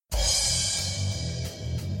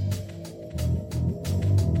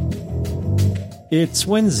It's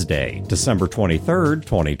Wednesday, December 23rd,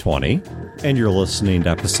 2020, and you're listening to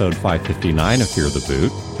episode 559 of Fear the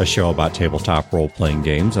Boot, a show about tabletop role-playing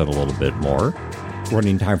games and a little bit more.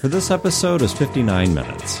 Running time for this episode is 59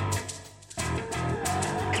 minutes.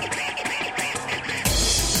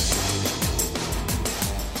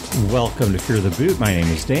 Welcome to Fear the Boot. My name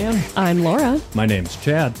is Dan. I'm Laura. My name's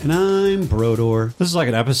Chad. And I'm Brodeur. This is like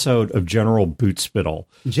an episode of General Bootspital.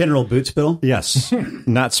 General Bootspital? Yes,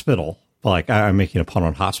 not spittle. Like, I'm making a pun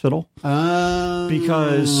on hospital.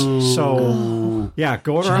 Because,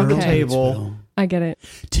 going around the table. Bootspital. I get it.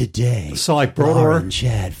 Today, So, like, Laura Brodeur. and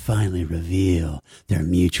Chad finally reveal their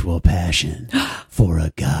mutual passion for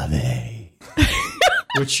agave.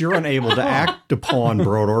 Which you're unable to act upon,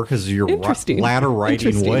 Brodeur, because of your Interesting. ladder riding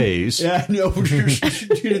Interesting. ways. Yeah, no, dude,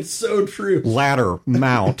 it's so true. Ladder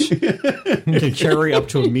mount can carry up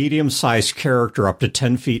to a medium-sized character up to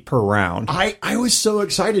 10 feet per round. I was so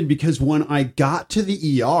excited because when I got to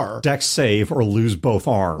the ER, Dex save or lose both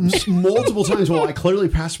arms. multiple times, well, I clearly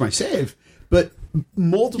passed my save, but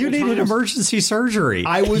multiple You times. needed emergency surgery.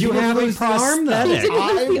 I was you have a referred to as- prosthetic.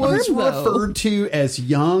 I the was arm, though. referred to as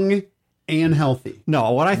young and healthy.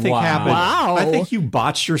 No, what I think happened, Wow. I think you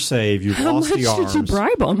botched your save. You How lost much the arms. did you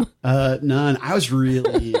bribe them? None. I was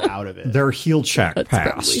really out of it. Their heel check That's passed.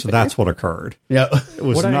 probably fair. That's what occurred. Yeah. It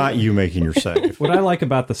was not you making your save. What I like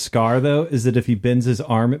about the scar, though, is that if he bends his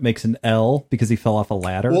arm, it makes an L because he fell off a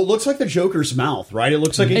ladder. Well, it looks like the Joker's mouth, right? It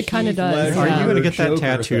looks like It kinda Heath does, Ledger Are yeah. you going to get that Joker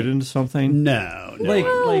tattooed thing. into something? No.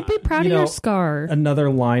 Be proud of your scar. Another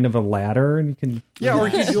line of a ladder, and you can... Yeah, or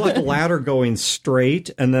you could do like a ladder going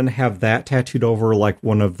straight and then have that tattooed over like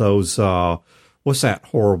one of those, what's that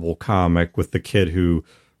horrible comic with the kid who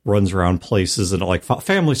runs around places and like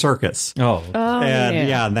Family Circus. Oh. And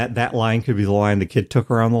and that line could be the line the kid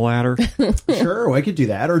took around the ladder. Sure, well, I could do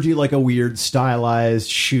that, or do like a weird stylized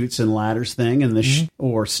shoots and ladders thing, and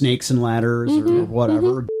or snakes and ladders, or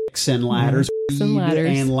whatever, dicks and ladders, Dicks and weed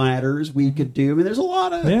ladders. and ladders. We could do. I mean, there's a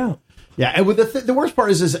lot of Yeah. yeah. And with the worst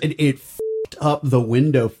part is it f***ed up the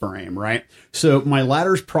window frame, right? So my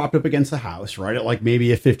ladder's propped up against the house, right, at like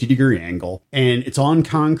maybe a 50-degree angle, and it's on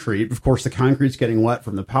concrete. Of course, the concrete's getting wet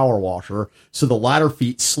from the power washer, so the ladder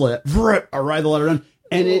feet slip. I ride the ladder down,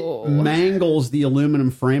 and it mangles the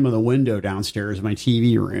aluminum frame of the window downstairs in my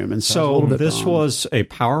TV room. And so, I was a So little bit this bummed. was a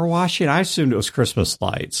power washing? I assumed it was Christmas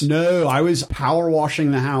lights. No, I was power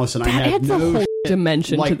washing the house, and I That had adds a no whole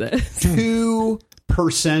dimension like to this.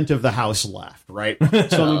 2% of the house left, right?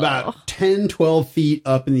 So I'm about 10, 12 feet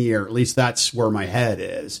up in the air. At least that's where my head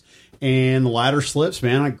is. And the ladder slips,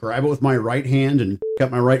 man. I grab it with my right hand and cut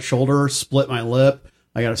my right shoulder, split my lip.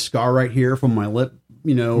 I got a scar right here from my lip,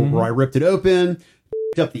 where I ripped it open,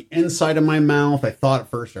 up the inside of my mouth. I thought at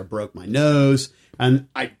first I broke my nose, and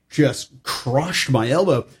I just crushed my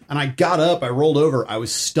elbow. And I got up, I rolled over. I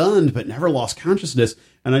was stunned, but never lost consciousness.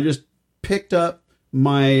 And I just picked up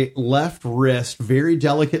my left wrist very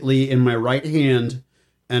delicately in my right hand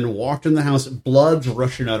and walked in the house. Blood's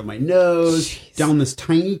rushing out of my nose, down this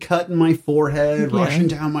tiny cut in my forehead, rushing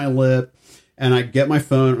down my lip. And I get my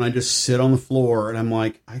phone and I just sit on the floor and I'm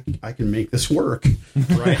like, I can make this work,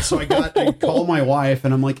 right? So I call my wife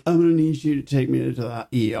and I'm like, I'm going to need you to take me to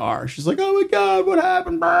the ER. She's like, oh my God, what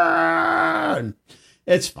happened? And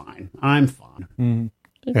it's fine. I'm fine. Mm-hmm.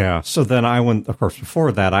 Yeah. So then I went, of course,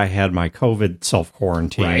 before that, I had my COVID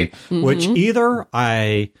self-quarantine, Right. which either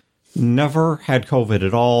I never had COVID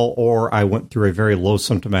at all, or I went through a very low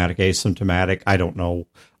symptomatic, asymptomatic. I don't know.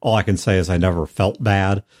 All I can say is I never felt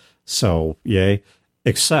bad. So, yay.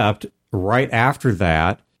 Except right after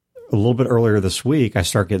that, a little bit earlier this week, I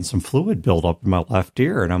start getting some fluid buildup in my left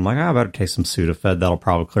ear. And I'm like, I better take some Sudafed. That'll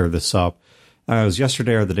probably clear this up. It was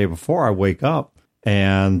yesterday or the day before I wake up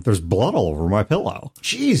and there's blood all over my pillow.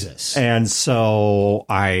 Jesus. And so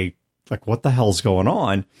I like, what the hell's going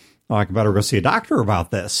on? I better go see a doctor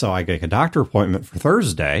about this. So I get a doctor appointment for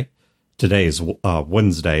Thursday. Today is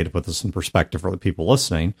Wednesday, to put this in perspective for the people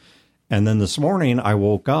listening. And then this morning I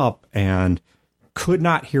woke up and could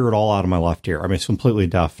not hear it all out of my left ear. I mean, it's completely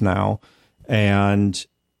deaf now. And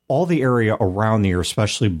all the area around the ear,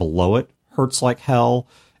 especially below it, hurts like hell.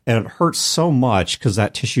 And it hurts so much because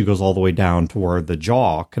that tissue goes all the way down to where the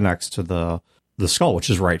jaw connects to the skull, which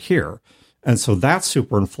is right here. And so that's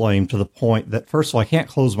super inflamed to the point that, first of all, I can't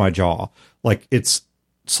close my jaw. Like it's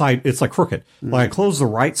like crooked. Like I close the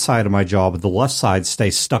right side of my jaw, but the left side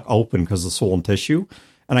stays stuck open because of the swollen tissue.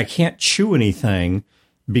 And I can't chew anything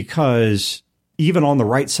because even on the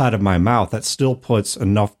right side of my mouth, that still puts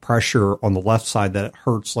enough pressure on the left side that it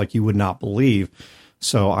hurts like you would not believe.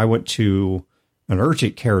 So I went to an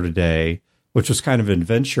urgent care today, which was kind of an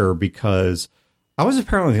adventure because I was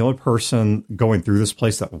apparently the only person going through this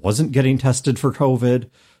place that wasn't getting tested for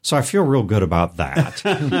COVID, so I feel real good about that.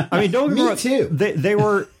 I mean, don't get me wrong, too. They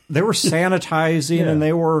were sanitizing and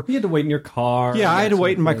they were. You had to wait in your car. Yeah, I had to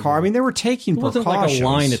wait in my car. I mean, they were taking precautions. It precautions. wasn't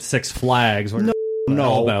like a line at Six Flags. Where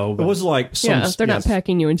No, it was like they're not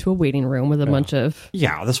packing you into a waiting room with a bunch of.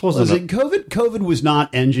 Yeah, this wasn't. COVID was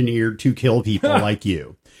not engineered to kill people like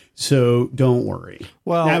you. So don't worry.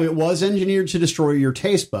 Well, now it was engineered to destroy your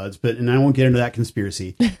taste buds, and I won't get into that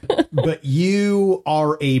conspiracy. But you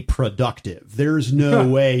are a productive. There's no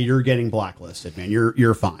way you're getting blacklisted, man.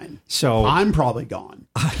 You're fine. So I'm probably gone.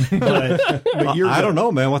 But you're I don't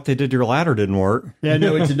know, man. What they did to your ladder didn't work. Yeah,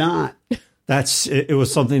 no, it did not. It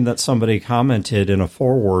was something that somebody commented in a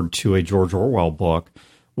foreword to a George Orwell book,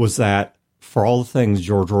 was that for all the things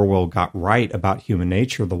George Orwell got right about human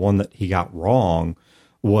nature, the one that he got wrong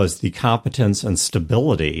was the competence and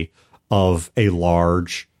stability of a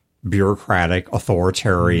large, bureaucratic,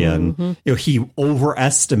 authoritarian. He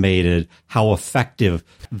overestimated how effective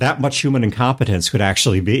that much human incompetence could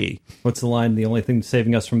actually be. What's the line? The only thing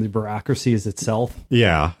saving us from the bureaucracy is itself.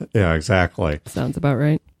 Yeah, exactly. Sounds about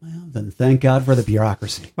right. Well, then thank God for the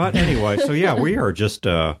bureaucracy. But anyway, so yeah, we are just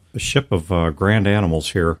a ship of grand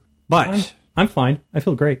animals here. But I'm fine. I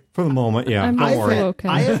feel great. For the moment, yeah. Don't worry. Okay.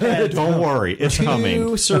 I have had Don't worry. It's coming.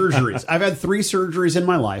 2 surgeries. I've had 3 surgeries in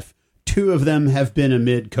my life. 2 of them have been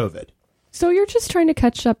amid COVID. So you're just trying to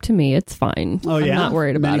catch up to me. It's fine. Oh, yeah? I'm not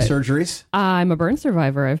worried about Many it. surgeries? I'm a burn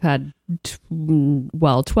survivor. I've had,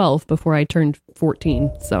 12 before I turned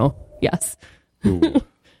 14. So, yes.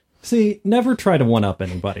 See, never try to one-up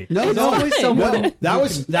anybody. No, always someone. No, that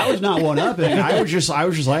was not one up. I was just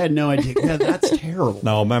I had no idea. Yeah, that's terrible.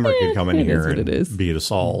 No, Member could come in It is here what and it is. beat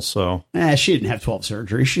us all. So She didn't have 12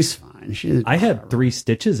 surgeries. She's fine. I had 3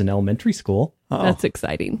 stitches in elementary school. That's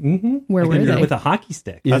exciting. Mm-hmm. Where were they? With a hockey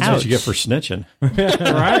stick. that's Ouch. what you get for snitching.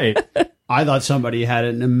 Right. I thought somebody had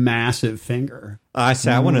a massive finger I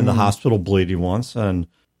went in the hospital bleeding once, and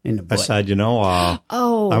in the I butt. said, I'm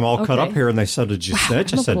all cut up here. And they said, did you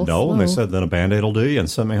snitch? I I'm a said, little no. And they slow. said, then a Band-Aid will do you, and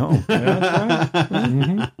sent me home.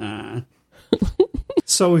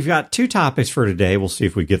 So we've got 2 topics for today. We'll see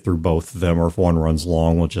if we get through both of them, or if one runs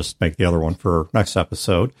long, we'll just make the other one for next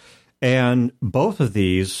episode. And both of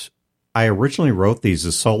these, I originally wrote these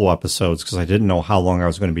as solo episodes because I didn't know how long I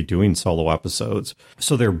was going to be doing solo episodes.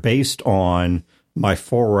 So they're based on my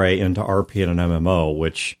foray into RP and an MMO,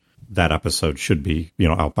 which that episode should be,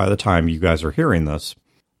 out by the time you guys are hearing this.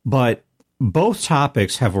 But both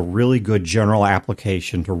topics have a really good general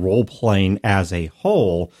application to role-playing as a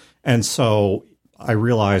whole. And so I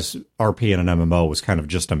realized RP and an MMO was kind of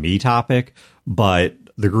just a me topic, but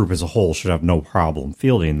the group as a whole should have no problem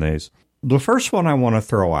fielding these. The first one I want to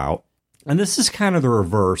throw out, and this is kind of the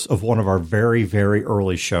reverse of one of our very, very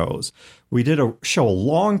early shows. We did a show a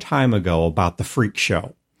long time ago about the freak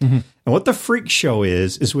show. Mm-hmm. And what the freak show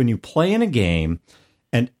is when you play in a game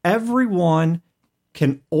and everyone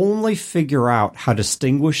can only figure out how to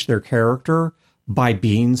distinguish their character by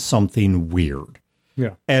being something weird.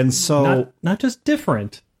 Yeah. And so... Not just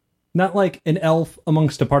different. Not like an elf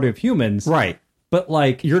amongst a party of humans. Right. But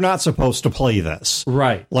like... You're not supposed to play this.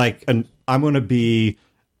 Right. Like, I'm going to be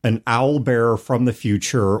an owl bear from the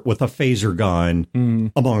future with a phaser gun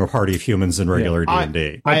among a party of humans in regular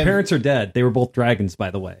D&D. My parents are dead. They were both dragons, by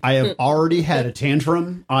the way. I have already had a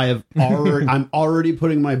tantrum. I'm already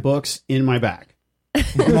putting my books in my bag.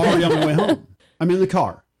 I'm already on my way home. I'm in the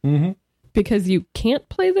car. Mm-hmm. Because you can't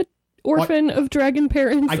play the orphan of dragon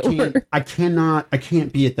parents? I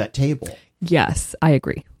can't be at that table. Yes, I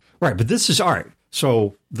agree. Right, but this is all right.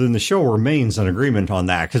 So then the show remains in agreement on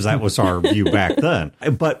that because that was our view back then.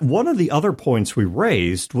 But one of the other points we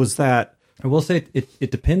raised was that... I will say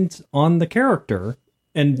it depends on the character.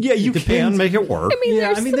 And yeah, you can make it work. I mean,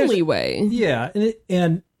 there's some leeway. Yeah,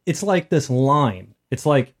 and it's like this line. It's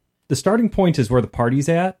like the starting point is where the party's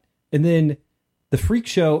at, and then the freak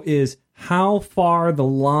show is how far the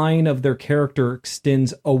line of their character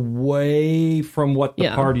extends away from what the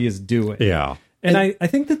party is doing. Yeah. And I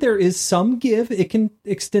think that there is some give. It can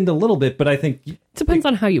extend a little bit, but I think... It depends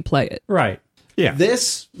on how you play it. Right. Yeah.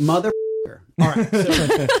 This mother... All right.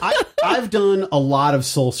 So I've done a lot of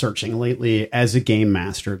soul searching lately as a game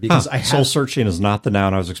master because soul searching is not the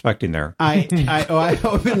noun I was expecting there. I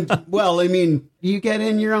opened... Well, I mean, you get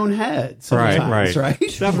in your own head sometimes, right?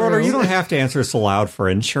 Now, Brodeur, you don't have to answer this aloud for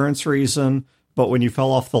insurance reason, but when you fell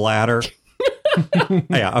off the ladder...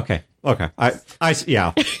 Yeah, okay.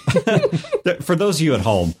 Yeah. For those of you at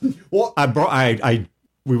home, well,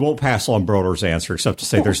 we won't pass on Brodeur's answer except to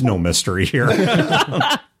say there's no mystery here.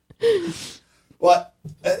 Well,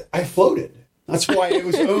 I floated. That's why it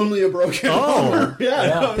was only a broken armor.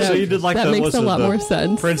 Yeah. So you did like that the, makes was a it lot the more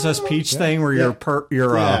sense. Princess Peach thing where you're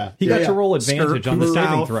He got to roll advantage on the skirt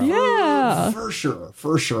saving out. throw. Yeah.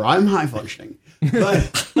 For sure. I'm high functioning.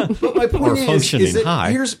 But my point Or functioning is that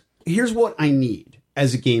high. here's what I need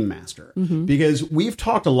as a game master. Because we've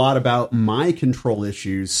talked a lot about my control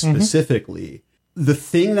issues specifically. The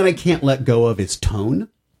thing that I can't let go of is tone.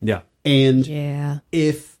 Yeah. And Yeah.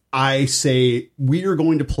 if I say, we are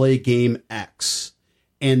going to play game X,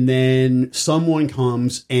 and then someone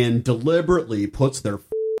comes and deliberately puts their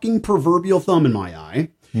fucking proverbial thumb in my eye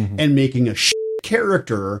and making a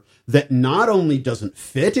character that not only doesn't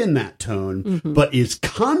fit in that tone, but is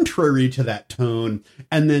contrary to that tone,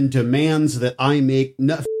 and then demands that I make,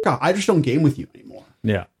 I just don't game with you anymore.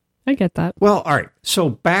 Yeah. I get that. Well, all right. So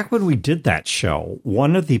back when we did that show,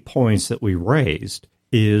 one of the points that we raised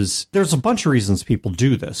is there's a bunch of reasons people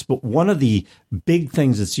do this, but one of the big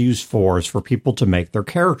things it's used for is for people to make their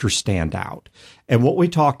character stand out. And what we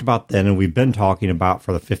talked about then, and we've been talking about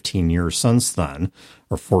for the 15 years since then,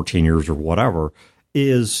 or 14 years or whatever,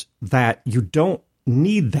 is that you don't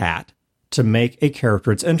need that to make a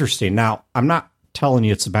character that's interesting. Now, I'm not telling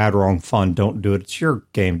you it's bad, wrong, fun. Don't do it. It's your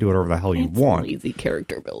game. Do whatever the hell you want. Lazy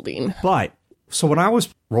character building. But, so when I was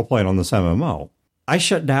role-playing on this MMO, I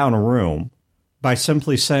shut down a room by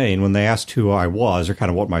simply saying, when they asked who I was or kind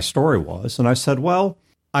of what my story was, and I said, well,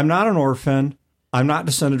 I'm not an orphan, I'm not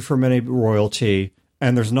descended from any royalty,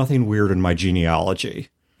 and there's nothing weird in my genealogy.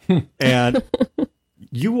 And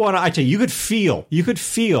I tell you, you could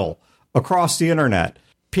feel across the internet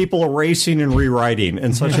people erasing and rewriting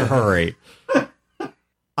in such a hurry.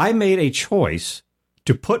 I made a choice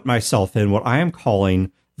to put myself in what I am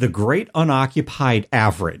calling the great unoccupied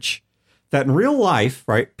average. That in real life,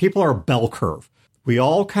 right, people are a bell curve. We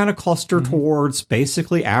all kind of cluster towards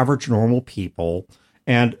basically average, normal people.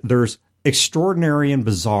 And there's extraordinary and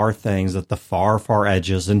bizarre things at the far, far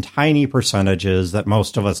edges and tiny percentages that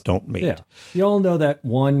most of us don't meet. Yeah. You all know that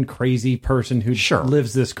one crazy person who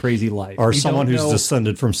lives this crazy life. Or You someone don't who's know-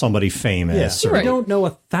 descended from somebody famous. Yeah. or- You don't know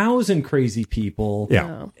 1,000 crazy people.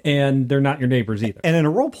 Yeah. And they're not your neighbors either. And in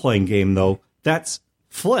a role-playing game, though, that's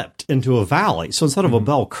flipped into a valley. So instead of a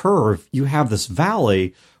bell curve, you have this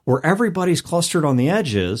valley where everybody's clustered on the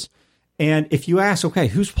edges. And if you ask, okay,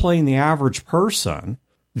 who's playing the average person?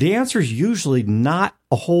 The answer is usually not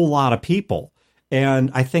a whole lot of people. And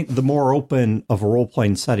I think the more open of a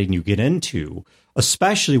role-playing setting you get into,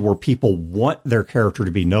 especially where people want their character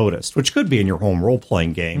to be noticed, which could be in your home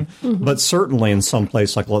role-playing game, but certainly in some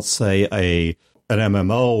place like, let's say, an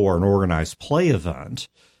MMO or an organized play event,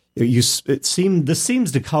 this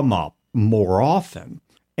seems to come up more often.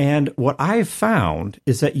 And what I've found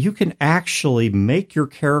is that you can actually make your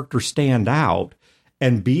character stand out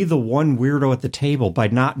and be the one weirdo at the table by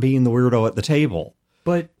not being the weirdo at the table.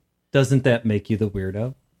 But doesn't that make you the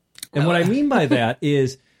weirdo? And what I mean by that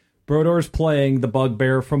is Brodeur's playing the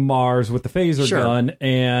bugbear from Mars with the phaser gun.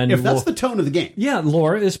 And if that's the tone of the game. Yeah,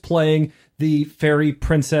 Laura is playing the fairy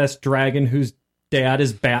princess dragon whose dad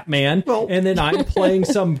is Batman. Well, and then I'm playing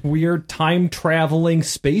some weird time-traveling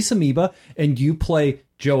space amoeba, and you play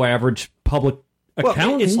Joe Average public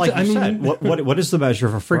accountant. It's like you said. What is the measure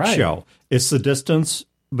of a freak show? It's the distance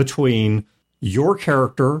between your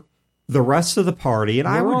character, the rest of the party, and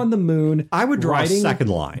we're on the moon. I would draw a riding second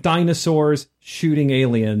line. Dinosaurs shooting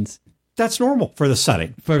aliens. That's normal for the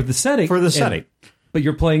setting. But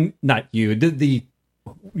you're playing not you. The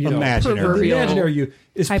Imaginary. the imaginary you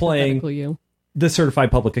is playing you. the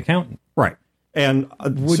certified public accountant. Right. And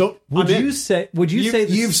Would you say this,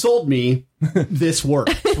 you've sold me this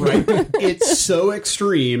works, right? It's so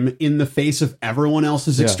extreme in the face of everyone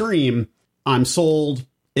else's extreme. I'm sold.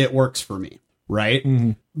 It works for me,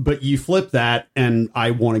 right? But you flip that and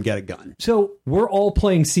I want to get a gun. So we're all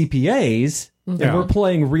playing CPAs and we're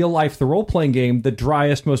playing real life, the role-playing game, the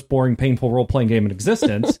driest, most boring, painful role-playing game in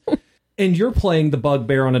existence. And you're playing the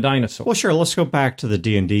bugbear on a dinosaur. Well, sure. Let's go back to the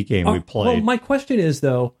D&D game we played. Well, my question is,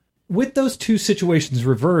 though, with those two situations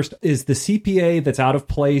reversed, is the CPA that's out of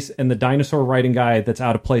place and the dinosaur riding guy that's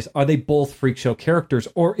out of place, are they both freak show characters?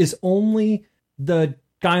 Or is only the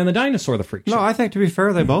guy on the dinosaur the freak show? No, I think to be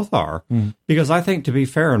fair, they both are. Because I think to be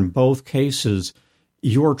fair, in both cases,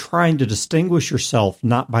 you're trying to distinguish yourself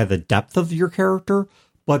not by the depth of your character,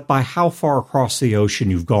 but by how far across the ocean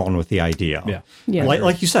you've gone with the idea. Yeah.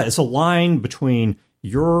 Like you said, it's a line between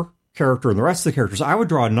your character and the rest of the characters. I would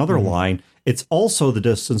draw another line. It's also the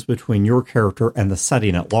distance between your character and the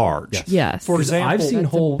setting at large. Yes. For example, I've seen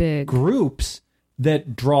whole groups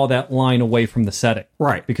that draw that line away from the setting.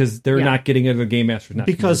 Right. Because they're not getting into the game master's not.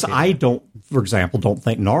 Because I don't, for example, don't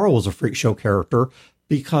think Nara was a freak show character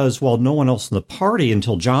because while no one else in the party,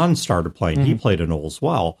 until John started playing, he played a Knoll as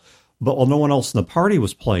well. But while no one else in the party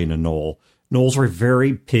was playing a Knoll, Knolls are a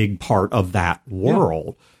very big part of that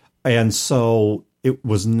world. Yeah. And so it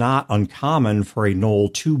was not uncommon for a Knoll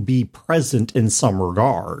to be present in some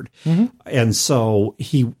regard. And so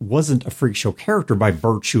he wasn't a freak show character by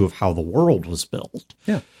virtue of how the world was built.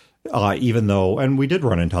 Yeah. Even though, and we did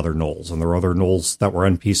run into other Knolls, and there were other Knolls that were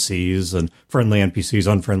NPCs and friendly NPCs,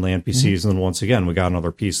 unfriendly NPCs. And then once again, we got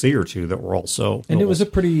another PC or two that were also And Knolls it was a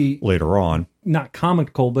pretty, later on, not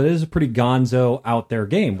comical, but it is a pretty gonzo out there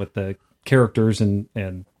game with the characters and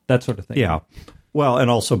that sort of thing. Yeah. Well,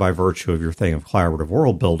 and also by virtue of your thing of collaborative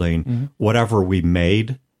world building, whatever we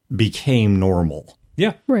made became normal.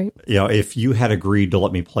 Yeah. Right. You know, if you had agreed to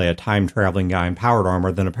let me play a time-traveling guy in powered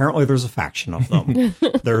armor, then apparently there's a faction of them.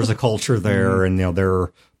 There's a culture there, and, you know,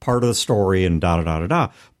 they're part of the story and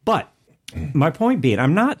da-da-da-da-da. But my point being,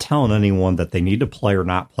 I'm not telling anyone that they need to play or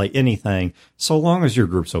not play anything so long as your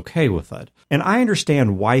group's okay with it. And I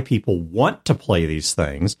understand why people want to play these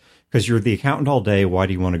things, because you're the accountant all day. Why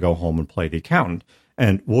do you want to go home and play the accountant?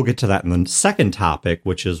 And we'll get to that in the second topic,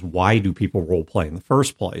 which is why do people role play in the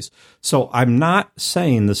first place? So I'm not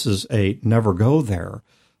saying this is a never go there,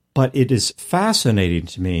 but it is fascinating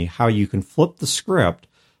to me how you can flip the script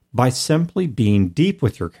by simply being deep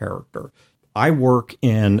with your character. I work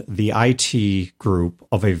in the IT group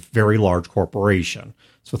of a very large corporation.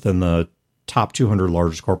 It's within the top 200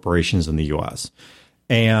 largest corporations in the U.S.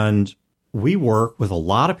 And we work with a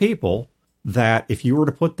lot of people that if you were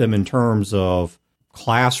to put them in terms of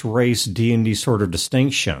class, race, D&D sort of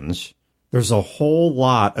distinctions, there's a whole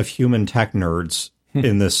lot of human tech nerds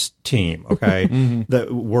in this team, okay, that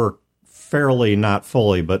work fairly, not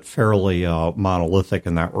fully, but fairly monolithic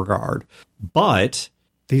in that regard. But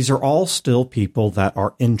these are all still people that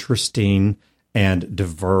are interesting and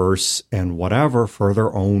diverse and whatever for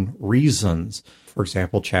their own reasons. For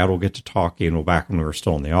example, Chad will get to talking, back when we were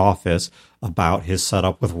still in the office, about his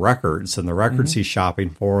setup with records and the records he's shopping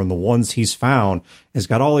for and the ones he's found. He's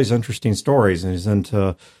got all these interesting stories, and he's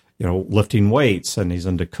into, you know, lifting weights, and he's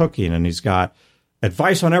into cooking, and he's got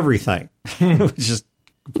advice on everything, which is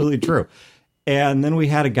completely true. And then we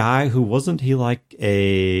had a guy who wasn't he like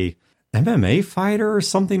a MMA fighter or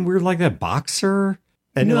something weird like that, boxer?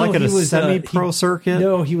 And no, like at a semi-pro circuit?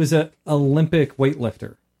 No, he was an Olympic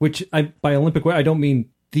weightlifter. Which by Olympic weight, I don't mean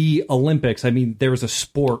the Olympics. I mean there was a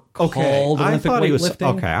sport called Olympic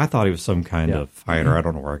weightlifting. I thought he was some kind of fighter. I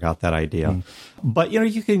don't know where I got that idea. But, you know,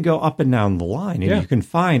 you can go up and down the line, and you can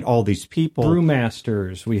find all these people.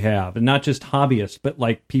 Brewmasters we have, and not just hobbyists, but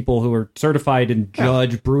like people who are certified and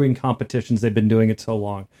judge brewing competitions. They've been doing it so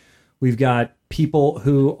long. We've got people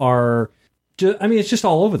who are, it's just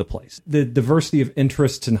all over the place. The diversity of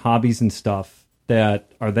interests and hobbies and stuff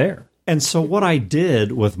that are there. And so what I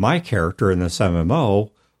did with my character in this MMO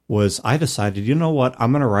was I decided, you know what,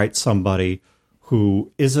 I'm going to write somebody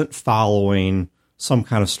who isn't following some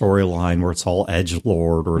kind of storyline where it's all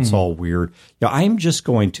edgelord or it's all weird. You know, I'm just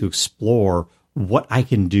going to explore what I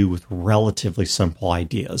can do with relatively simple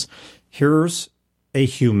ideas. Here's a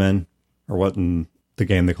human, or what in the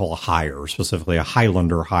game they call a hire, specifically a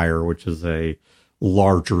Highlander hire, which is a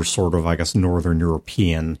larger sort of, I guess, Northern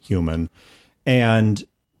European human. And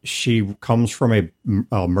she comes from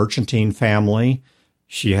a merchantine family.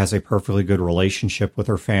 She has a perfectly good relationship with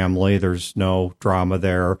her family. There's no drama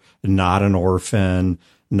there. Not an orphan,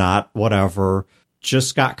 not whatever.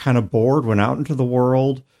 Just got kind of bored, went out into the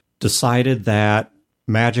world, decided that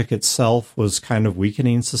magic itself was kind of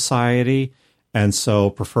weakening society, and so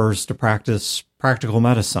prefers to practice practical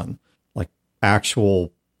medicine, like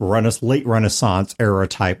actual late Renaissance era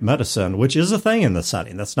type medicine, which is a thing in the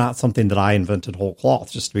setting. That's not something that I invented whole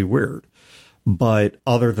cloth just to be weird. But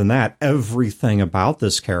other than that, everything about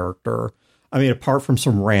this character, I mean, apart from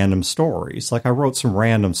some random stories, like I wrote some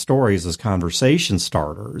random stories as conversation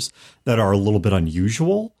starters that are a little bit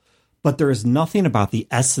unusual, but there is nothing about the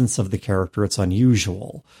essence of the character that's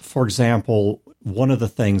unusual. For example, one of the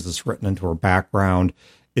things that's written into her background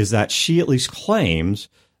is that she at least claims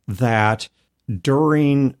that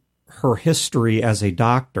during her history as a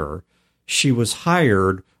doctor, she was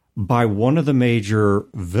hired by one of the major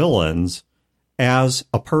villains as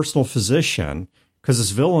a personal physician, because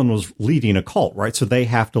this villain was leading a cult, right? So they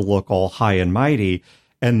have to look all high and mighty.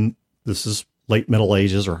 And this is late Middle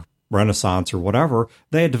Ages or Renaissance or whatever.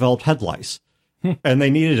 They had developed head lice. And they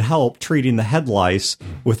needed help treating the head lice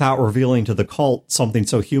without revealing to the cult something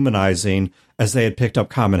so humanizing as they had picked up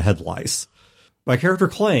common head lice. My character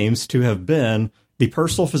claims to have been the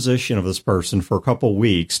personal physician of this person for a couple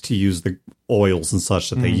weeks to use the oils and such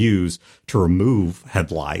that they use to remove head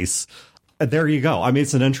lice. there you go. I mean,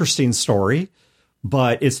 it's an interesting story,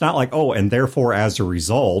 but it's not like, oh, and therefore, as a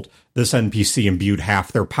result, this NPC imbued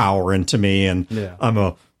half their power into me, and I'm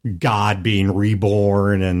a god being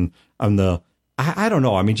reborn, and I'm the... I don't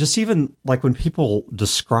know. I mean, just even like when people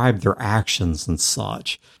describe their actions and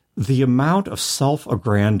such, the amount of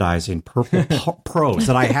self-aggrandizing purple prose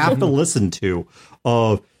that I have to listen to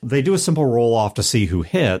of they do a simple roll-off to see who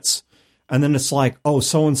hits, and then it's like, oh,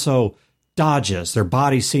 so-and-so dodges, their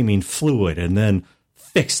body seeming fluid, and then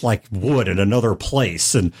fixed like wood in another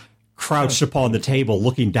place, and crouched upon the table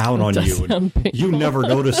looking down on you, and you never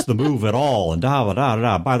noticed the move at all, and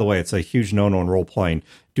da-da-da-da. By the way, it's a huge no-no in role-playing.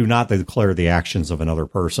 Do not declare the actions of another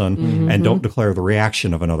person, and don't declare the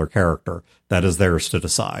reaction of another character. That is theirs to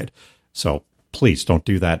decide. So please don't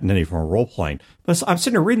do that in any form of role-playing. But I'm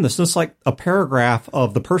sitting here reading this, and it's like a paragraph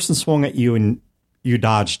of the person swung at you, and you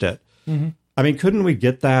dodged it. I mean, couldn't we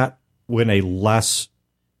get that when a less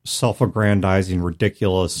self-aggrandizing,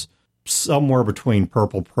 ridiculous, somewhere between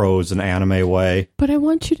purple prose and anime way? But I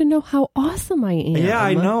want you to know how awesome I am. Yeah,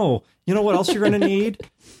 I know. You know what else you're going to need?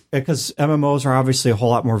 Because MMOs are obviously a whole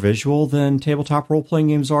lot more visual than tabletop role-playing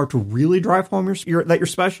games are to really drive home that you're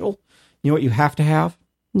special. You know what you have to have?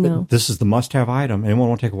 No. This is the must-have item. Anyone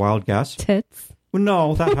want to take a wild guess? Tits. Well,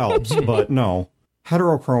 no, that helps, but no.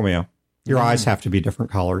 Heterochromia. Your eyes have to be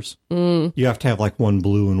different colors. You have to have like one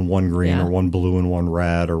blue and one green, or one blue and one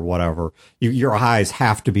red, or whatever. Your eyes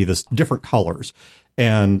have to be this different colors.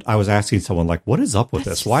 And I was asking someone, like, what is up with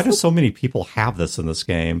this? Why do so many people have this in this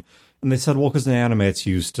game? And they said, well, because in anime it's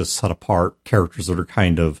used to set apart characters that are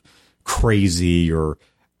kind of crazy or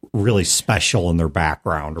really special in their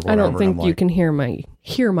background or whatever. I don't think you can hear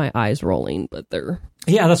my eyes rolling, but they're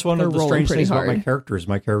that's one of the strange things hard about my characters.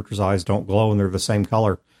 My characters' eyes don't glow, and they're the same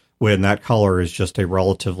color, when that color is just a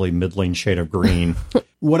relatively middling shade of green.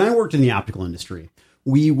 When I worked in the optical industry,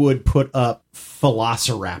 we would put up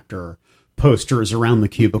Velociraptor posters around the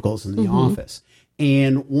cubicles in the office.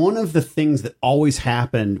 And one of the things that always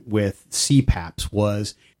happened with CPAPs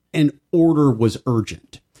was an order was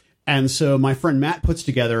urgent. And so my friend Matt puts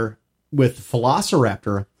together with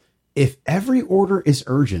Velociraptor, if every order is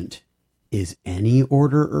urgent, is any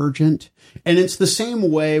order urgent? And it's the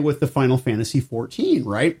same way with the Final Fantasy XIV,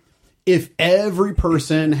 right? If every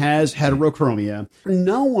person has heterochromia,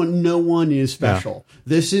 no one is special. Yeah.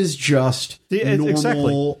 This is just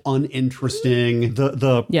normal, uninteresting.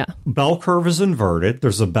 The bell curve is inverted.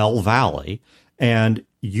 There's a bell valley. And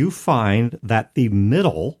you find that the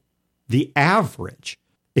middle, the average,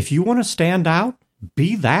 if you want to stand out,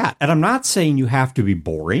 be that. And I'm not saying you have to be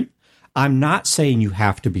boring. I'm not saying you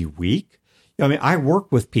have to be weak. I mean, I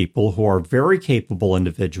work with people who are very capable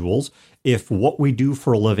individuals. If what we do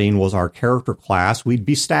for a living was our character class, we'd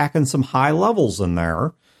be stacking some high levels in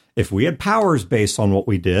there. If we had powers based on what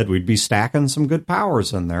we did, we'd be stacking some good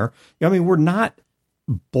powers in there. I mean, we're not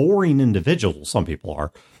boring individuals. Some people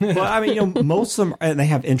are. But I mean, most of them, and they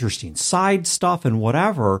have interesting side stuff and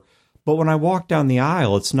whatever. But when I walk down the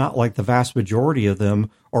aisle, it's not like the vast majority of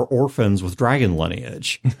them are orphans with dragon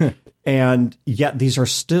lineage. And yet these are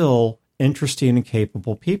still interesting and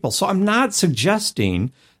capable people. So I'm not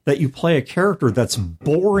suggesting that you play a character that's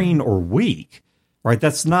boring or weak, right?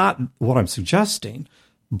 That's not what I'm suggesting,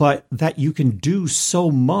 but that you can do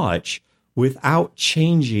so much without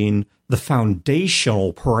changing the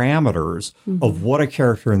foundational parameters of what a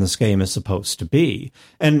character in this game is supposed to be.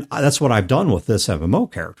 And that's what I've done with this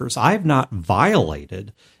MMO characters. I've not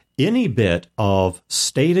violated any bit of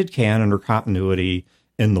stated canon or continuity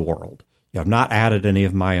in the world. I've not added any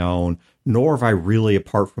of my own, nor have I really,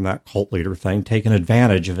 apart from that cult leader thing, taken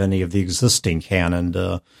advantage of any of the existing canon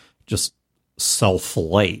to just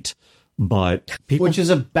self-fillet. But people... Which is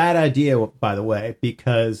a bad idea, by the way,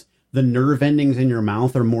 because the nerve endings in your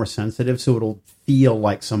mouth are more sensitive, so it'll feel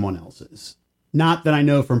like someone else's. Not that I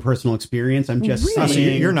know from personal experience. I'm just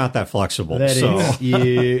saying... You're not that flexible. That so.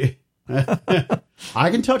 is, I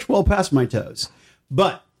can touch well past my toes.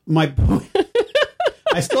 But my point...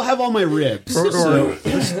 I still have all my ribs. So.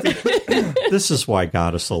 This is why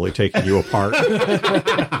God is slowly taking you apart.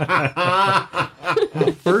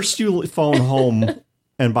 First, you phone home,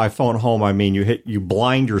 and by phone home, I mean you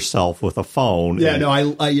blind yourself with a phone. Yeah, no,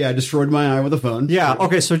 I destroyed my eye with a phone. Yeah,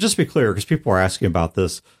 okay. So just to be clear, because people are asking about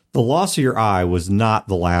this, the loss of your eye was not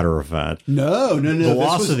the latter event. No. The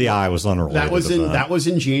loss of the eye was unrelated. That was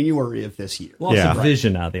in January of this year. Loss of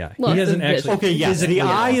vision out of the eye. Loss he hasn't actually. Okay, yes, the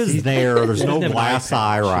eye is there. There's no glass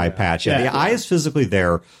eye or eye patch. Yeah, the eye is physically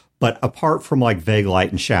there, but apart from like vague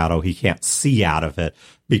light and shadow, he can't see out of it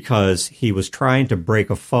because he was trying to break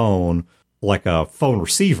a phone like a phone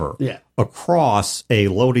receiver across a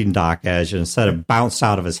loading dock edge and instead it bounced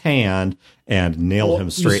out of his hand and nailed him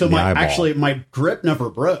straight in the eyeball. Actually, my grip never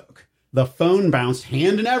broke. The phone bounced,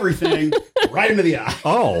 hand and everything, right into the eye.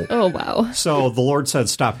 Oh, wow. So the Lord said,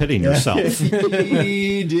 stop hitting yourself.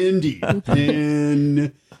 Indeed.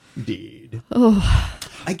 Oh.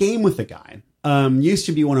 I game with the guy. Used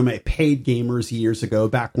to be one of my paid gamers years ago,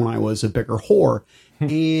 back when I was a bigger whore.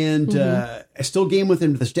 And I still game with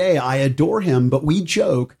him to this day. I adore him, but we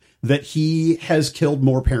joke that he has killed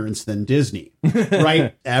more parents than Disney,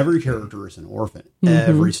 right? Every character is an orphan.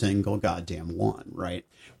 Every single goddamn one, right?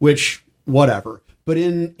 Which, whatever. But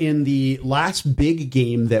in the last big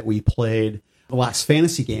game that we played, the last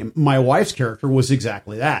fantasy game, my wife's character was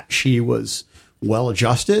exactly that. She was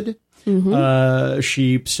well-adjusted.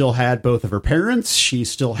 She still had both of her parents. She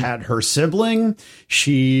still had her sibling.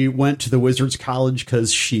 She went to the Wizards College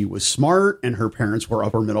because she was smart and her parents were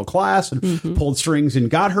upper middle class and pulled strings and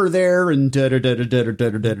got her there and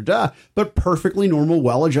but perfectly normal,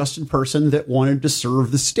 well-adjusted person that wanted to serve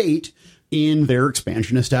the state in their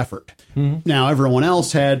expansionist effort. Now, everyone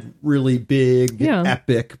else had really big,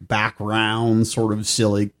 epic background, sort of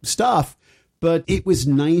silly stuff, but it was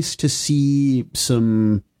nice to see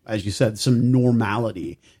some, as you said, some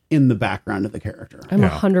normality in the background of the character. I'm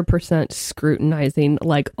 100% scrutinizing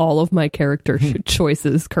like all of my character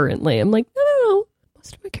choices currently. I'm like, no.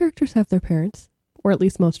 Most of my characters have their parents, or at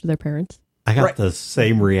least most of their parents. I got the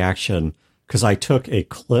same reaction because I took a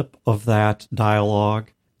clip of that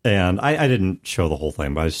dialogue, and I didn't show the whole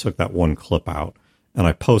thing, but I just took that one clip out and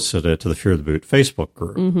I posted it to the Fear the Boot Facebook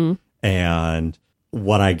group. And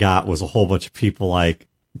what I got was a whole bunch of people like,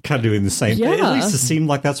 kind of doing the same thing. At least it seemed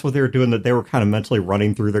like that's what they were doing, that they were kind of mentally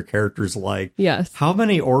running through their characters like, how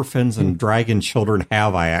many orphans and dragon children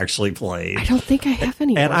have I actually played? I don't think I have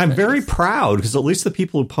any. And I'm very proud because at least the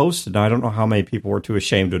people who posted, I don't know how many people were too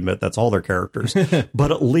ashamed to admit that's all their characters,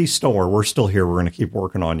 but at least don't worry, we're still here. We're going to keep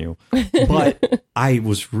working on you. But I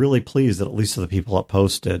was really pleased that at least the people that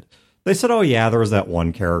posted, they said, oh yeah, there was that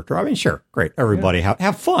one character. I mean, sure, great. Everybody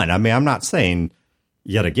have fun. I mean, I'm not saying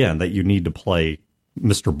yet again that you need to play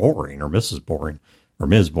Mr. Boring or Mrs. Boring or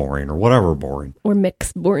Ms. Boring or whatever boring. Or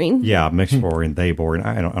mixed boring. Yeah, mixed boring, they boring.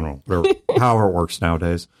 I don't know. Whatever, however it works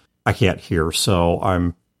nowadays. I can't hear, so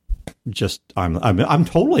I'm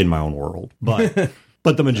totally in my own world. But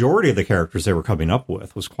but the majority of the characters they were coming up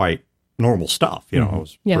with was quite normal stuff. You know, it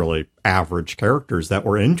was really average characters that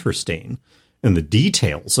were interesting in the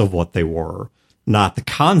details of what they were, not the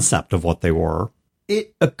concept of what they were.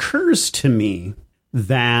 It occurs to me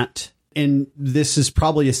that, and this is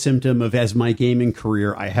probably a symptom of, as my gaming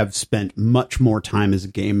career, I have spent much more time as a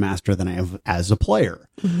game master than I have as a player.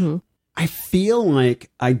 I feel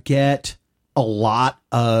like I get a lot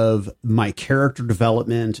of my character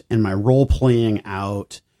development and my role playing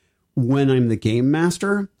out when I'm the game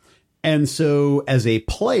master. And so as a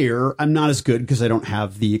player, I'm not as good because I don't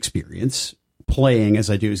have the experience playing as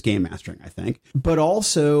I do as game mastering, I think. But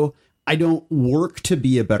also, I don't work to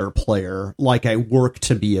be a better player like I work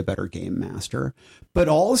to be a better game master. But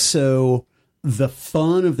also, the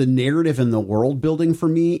fun of the narrative and the world building for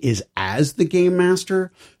me is as the game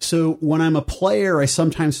master. So when I'm a player, I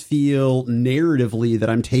sometimes feel narratively that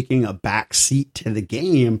I'm taking a back seat to the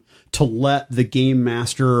game to let the game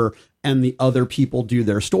master and the other people do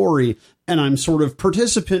their story. And I'm sort of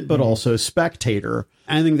participant, but also spectator.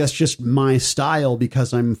 I think that's just my style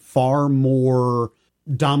because I'm far more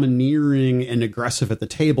domineering and aggressive at the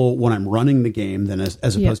table when I'm running the game than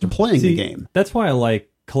as opposed to playing the game. That's why I like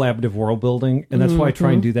collaborative world building, and that's why I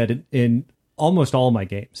try and do that in almost all my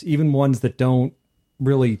games, even ones that don't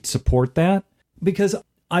really support that, because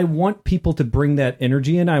I want people to bring that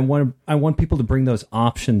energy in. I want people to bring those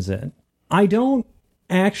options in. I don't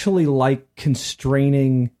actually like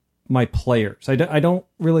constraining my players. I don't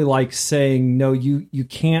really like saying, no, you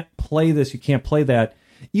can't play this, you can't play that,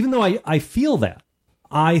 even though I feel that.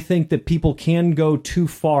 I think that people can go too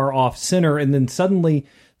far off center, and then suddenly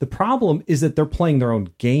the problem is that they're playing their own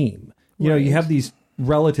game. You know, you have these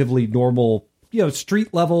relatively normal,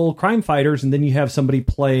 street level crime fighters, and then you have somebody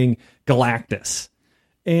playing Galactus.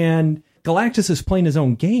 And Galactus is playing his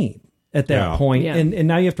own game at that point, and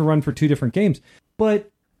now you have to run for two different games.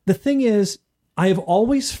 But the thing is, I have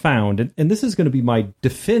always found, and this is going to be my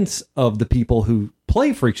defense of the people who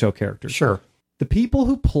play Freak Show characters. Sure. The people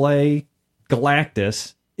who play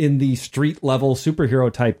Galactus in the street level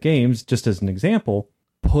superhero type games, just as an example,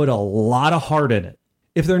 put a lot of heart in it.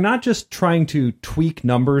 If they're not just trying to tweak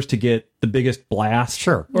numbers to get the biggest blast,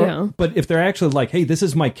 but if they're actually like, hey, this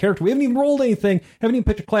is my character, we haven't even rolled anything, haven't even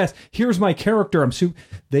picked a class, here's my character,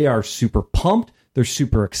 they are super pumped, they're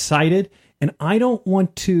super excited, and I don't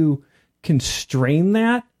want to constrain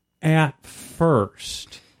that at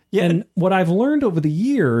first. Yeah. And what I've learned over the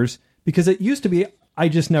years, because it used to be I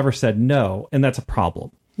just never said no, and that's a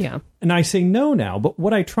problem. Yeah. And I say no now, but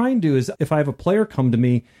what I try and do is if I have a player come to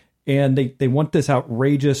me and they want this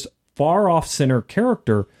outrageous, far off center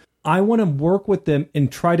character, I want to work with them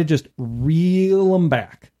and try to just reel them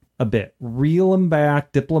back a bit, reel them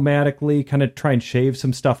back diplomatically, kind of try and shave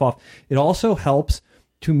some stuff off. It also helps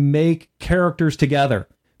to make characters together.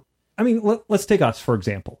 I mean, let's take us, for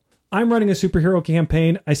example. I'm running a superhero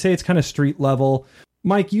campaign. I say it's kind of street level.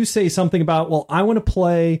 Mike, you say something about, well, I want to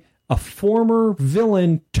play a former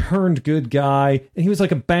villain turned good guy, and he was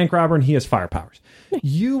like a bank robber and he has fire powers.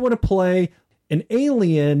 You want to play an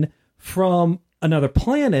alien from another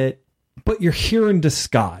planet, but you're here in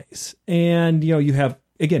disguise. And, you know, you have,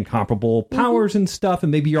 again, comparable powers and stuff,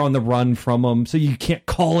 and maybe you're on the run from them, so you can't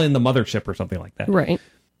call in the mothership or something like that. Right.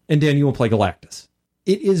 And Dan, you will play Galactus.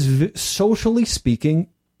 It is, socially speaking,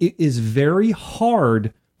 it is very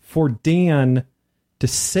hard for Dan to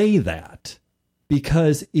say that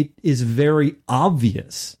because it is very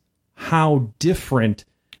obvious how different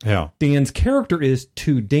Dan's character is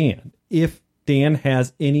to Dan. If Dan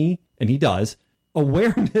has any, and he does,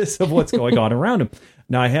 awareness of what's going on around him.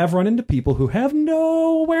 Now, I have run into people who have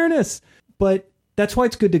no awareness, but that's why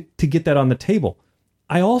it's good to get that on the table.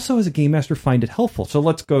 I also, as a game master, find it helpful. So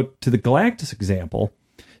let's go to the Galactus example.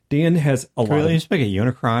 Dan has a lot. Can we just make a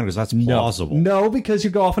Unicron? Because that's plausible. No, because you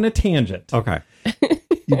go off on a tangent. Okay.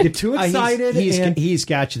 You get too excited. He's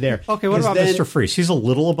got you there. Okay, what about Mr. Freeze? He's a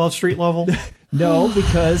little above street level? No,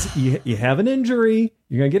 because you have an injury.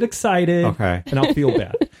 You're going to get excited. Okay. And I'll feel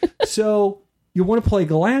bad. So you want to play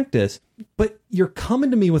Galactus, but you're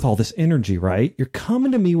coming to me with all this energy, right? You're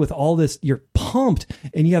coming to me with all this. You're pumped,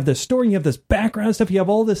 and you have this story, and you have this background stuff. You have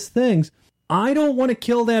all these things. I don't want to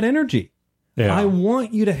kill that energy. Yeah. I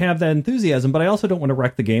want you to have that enthusiasm, but I also don't want to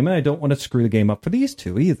wreck the game, and I don't want to screw the game up for these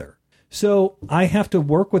two either. So I have to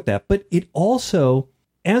work with that. But it also,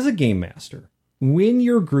 as a game master, when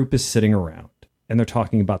your group is sitting around and they're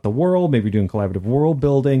talking about the world, maybe you're doing collaborative world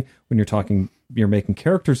building, when you're making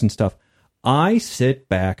characters and stuff, I sit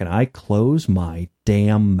back and I close my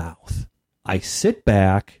damn mouth. I sit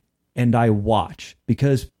back and I watch,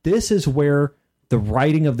 because this is where the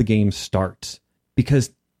writing of the game starts,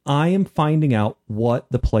 because I am finding out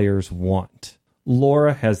what the players want.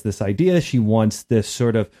 Laura has this idea. She wants this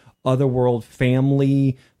sort of otherworld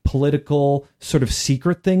family, political sort of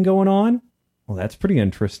secret thing going on. Well, that's pretty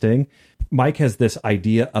interesting. Mike has this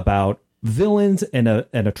idea about villains and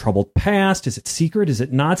a troubled past. Is it secret? Is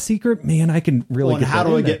it not secret? Man, I can really get how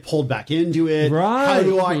do I get pulled back into it? Right.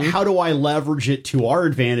 How do I leverage it to our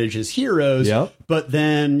advantage as heroes? Yep. But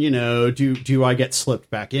then, do I get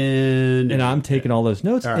slipped back in? And I'm taking all those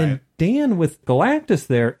notes. All and right. Dan with Galactus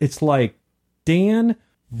there, it's like Dan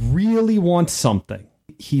really wants something.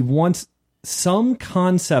 He wants some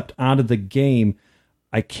concept out of the game.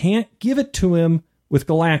 I can't give it to him with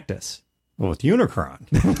Galactus. Well, with Unicron.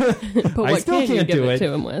 But what I still can you can't give do it it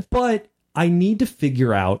to him with? But I need to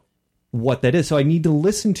figure out what that is. So I need to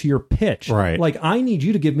listen to your pitch. Right. Like, I need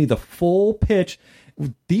you to give me the full pitch.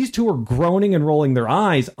 These two are groaning and rolling their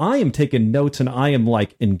eyes. I am taking notes and I am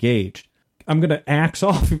like engaged. I'm going to axe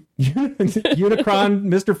off Unicron,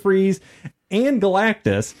 Mr. Freeze, and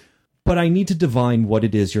Galactus. But I need to divine what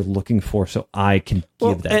it is you're looking for so I can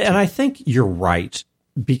give that. And I think you're right.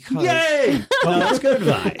 Because Yay! Well, that's good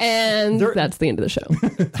advice. And that's the end of the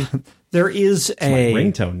show. there is my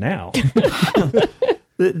ringtone now.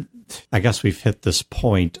 I guess we've hit this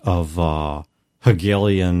point of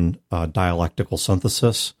Hegelian dialectical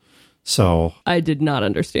synthesis. So I did not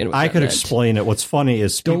understand what I that could meant. explain it. What's funny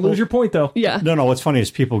is Don't lose your point, though. Yeah. No, what's funny is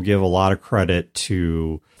people give a lot of credit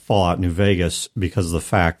to Fallout New Vegas because of the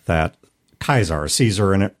fact that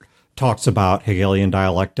Caesar in it talks about Hegelian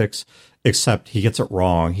dialectics, except he gets it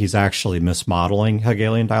wrong. He's actually mismodeling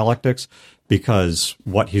Hegelian dialectics because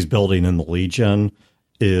what he's building in the Legion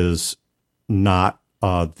is not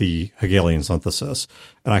the Hegelian synthesis.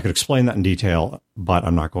 And I could explain that in detail, but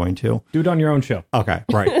I'm not going to. Do it on your own show. Okay,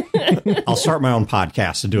 right. I'll start my own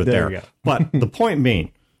podcast and do it There there. you go. But the point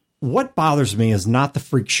being, what bothers me is not the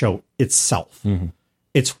freak show itself. Mm-hmm.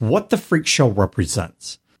 It's what the freak show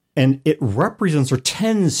represents. And it represents or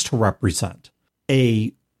tends to represent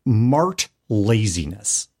a marked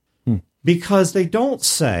laziness. Because they don't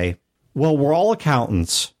say, well, we're all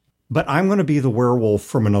accountants, but I'm going to be the werewolf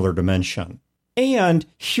from another dimension. And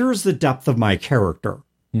here's the depth of my character.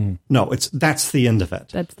 No, that's the end of it.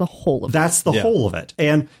 That's the whole of it. That's the whole of it.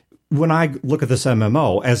 And when I look at this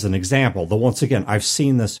MMO as an example, once again, I've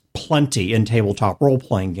seen this plenty in tabletop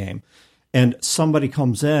role-playing game. and somebody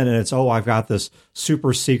comes in and it's, oh, I've got this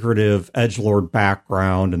super secretive edgelord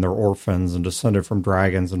background and they're orphans and descended from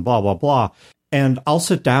dragons and blah, blah, blah. And I'll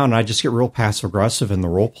sit down and I just get real passive aggressive in the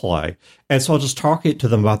role play. And so I'll just talk to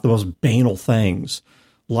them about the most banal things,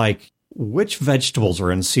 like which vegetables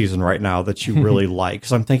are in season right now that you really like.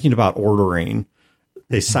 Because I'm thinking about ordering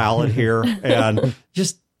a salad here, and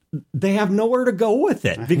just they have nowhere to go with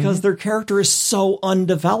it because their character is so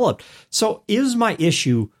undeveloped. So is my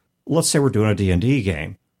issue, let's say we're doing a D&D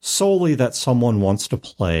game, solely that someone wants to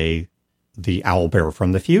play the owlbear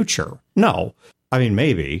from the future? No. I mean,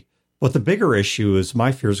 maybe. But the bigger issue is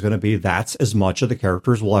my fear is going to be that's as much of the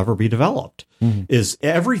characters will ever be developed. Is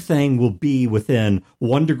everything will be within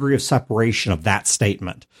 1 degree of separation of that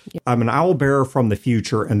statement. I'm an owlbear from the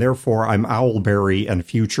future, and therefore I'm owlberry and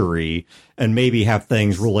future-y, and maybe have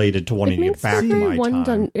things related to wanting to get back to my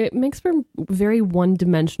time. It makes for very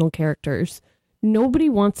one-dimensional characters. Nobody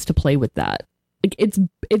wants to play with that. Like,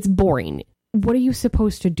 it's boring. What are you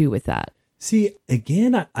supposed to do with that? See,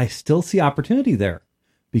 again, I still see opportunity there.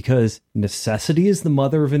 Because necessity is the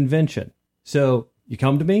mother of invention. So you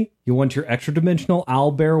come to me, you want your extra dimensional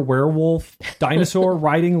owlbear, werewolf, dinosaur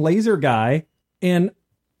riding laser guy. And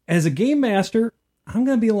as a game master, I'm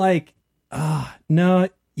going to be like, no,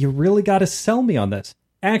 you really got to sell me on this.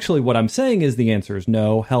 Actually, what I'm saying is the answer is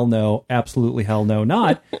no, hell no, absolutely hell no,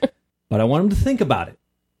 not. But I want them to think about it.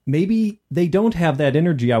 Maybe they don't have that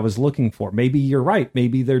energy I was looking for. Maybe you're right.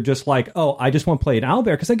 Maybe they're just like, oh, I just want to play an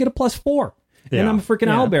owlbear because I get a +4. And I'm a freaking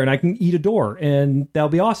owlbear and I can eat a door and that'll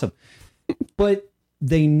be awesome. But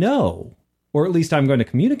they know, or at least I'm going to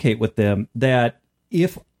communicate with them, that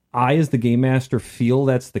if I, as the game master, feel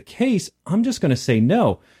that's the case, I'm just going to say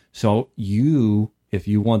no. So if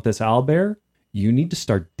you want this owlbear, you need to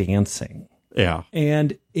start dancing. Yeah.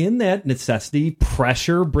 And in that necessity,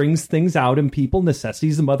 pressure brings things out in people. Necessity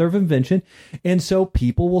is the mother of invention. And so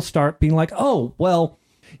people will start being like, oh, well,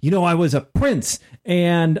 I was a prince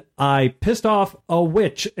and I pissed off a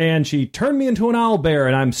witch and she turned me into an owlbear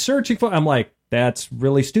and I'm searching for... I'm like, that's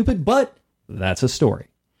really stupid, but that's a story.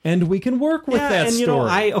 And we can work with that story.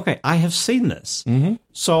 I have seen this.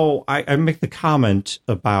 So I make the comment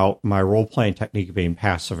about my role-playing technique being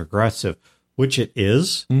passive-aggressive, which it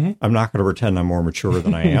is. I'm not going to pretend I'm more mature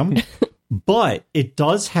than I am. But it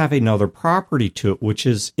does have another property to it, which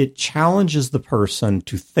is it challenges the person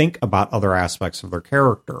to think about other aspects of their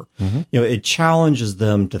character. It challenges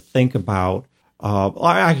them to think about,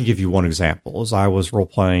 I can give you one example. As I was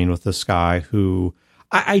role-playing with this guy who,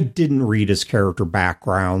 I didn't read his character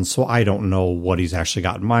background, so I don't know what he's actually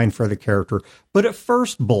got in mind for the character. But at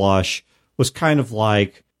first blush was kind of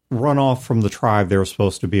like run off from the tribe they were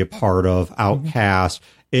supposed to be a part of, outcast,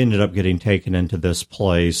 ended up getting taken into this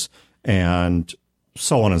place, and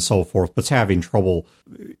so on and so forth, but's having trouble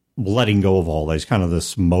letting go of all these, kind of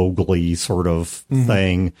this Mowgli sort of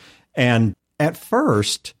thing. And at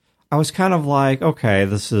first, I was kind of like, okay,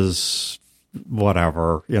 this is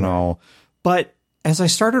whatever, But as I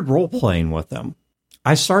started role-playing with him,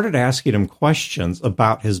 I started asking him questions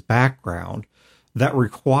about his background that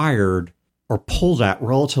required or pulled at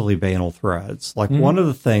relatively banal threads. Like one of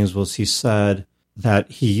the things was he said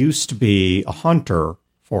that he used to be a hunter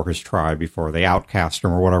for his tribe before they outcast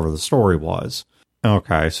him or whatever the story was.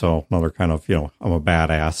 Okay, so another kind of, I'm a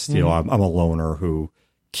badass, I'm a loner who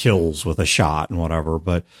kills with a shot and whatever,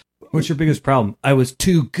 but... What's your biggest problem? I was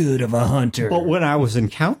too good of a hunter. But when I was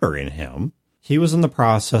encountering him, he was in the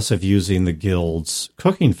process of using the guild's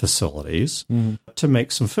cooking facilities to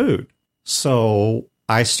make some food. So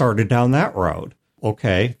I started down that road.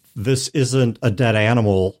 Okay, this isn't a dead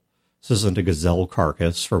animal. This isn't a gazelle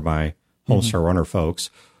carcass for my Homestar Runner folks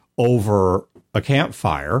over a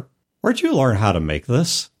campfire. Where'd you learn how to make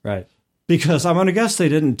this? Right. Because I'm going to guess they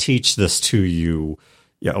didn't teach this to you,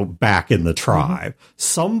 back in the tribe.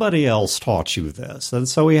 Somebody else taught you this. And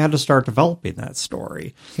so we had to start developing that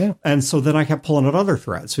story. Yeah. And so then I kept pulling at other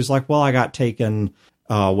threads. He's like, well, I got taken,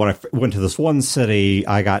 when I went to this one city,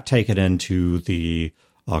 I got taken into the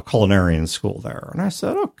culinarian school there. And I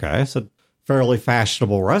said, okay. I said, fairly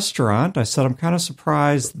fashionable restaurant. I said, I'm kind of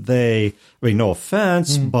surprised no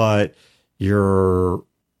offense, but you're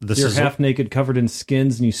half naked, covered in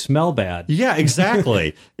skins, and you smell bad. Yeah,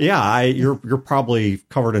 exactly. You're probably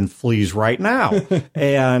covered in fleas right now.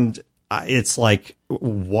 And it's like,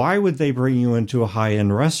 why would they bring you into a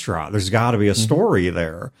high-end restaurant? There's got to be a story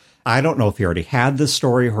there. I don't know if he already had this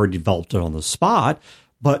story or developed it on the spot,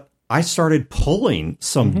 but I started pulling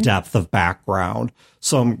some depth of background,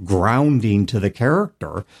 some grounding to the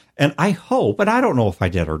character. And I hope, and I don't know if I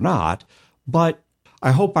did or not, but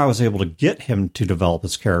I hope I was able to get him to develop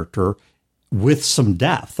his character with some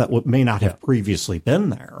depth that may not have previously been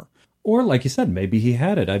there. Or like you said, maybe he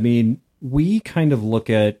had it. I mean, we kind of look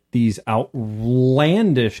at these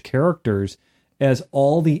outlandish characters as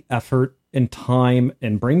all the effort and time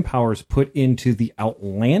and brain powers put into the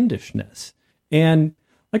outlandishness. And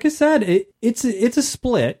like I said, it's a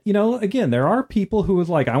split. You know, again, there are people who is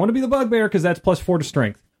like, I want to be the bugbear because that's +4 to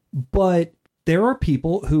strength. But there are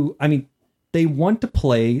people who, I mean, they want to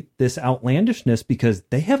play this outlandishness because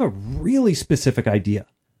they have a really specific idea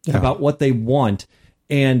about what they want.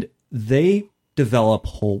 And they develop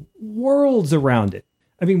whole worlds around it.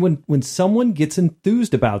 I mean, when someone gets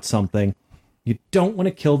enthused about something, you don't want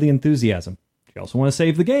to kill the enthusiasm. You also want to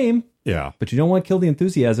save the game. Yeah. But you don't want to kill the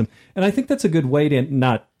enthusiasm. And I think that's a good way to,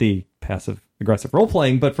 not the passive-aggressive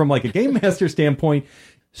role-playing, but from like a game master standpoint,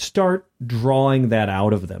 start drawing that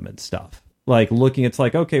out of them and stuff. Like looking, it's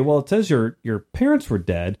like, okay, well, it says your parents were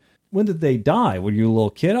dead. When did they die? Were you a little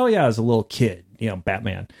kid? Oh, yeah, I was a little kid. You know,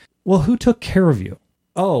 Batman. Well, who took care of you?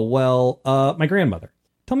 Oh, well, my grandmother.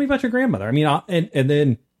 Tell me about your grandmother. I mean, and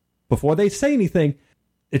then before they say anything,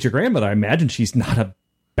 it's your grandmother. I imagine she's not a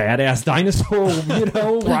badass dinosaur, you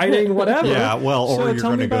know, riding whatever. Yeah, well, or you're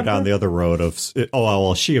going to go down the other road of,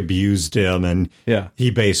 well, she abused him and he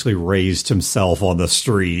basically raised himself on the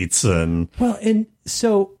streets. And well, and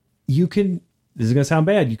so you can, this is going to sound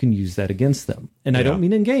bad, you can use that against them. And I don't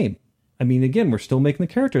mean in game. I mean, again, we're still making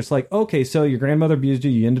the character. It's like, okay, so your grandmother abused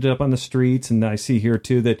you. You ended up on the streets. And I see here,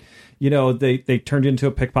 too, that, you know, they turned you into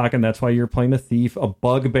a pickpocket. And that's why you're playing a thief, a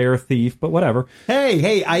bugbear thief, but whatever.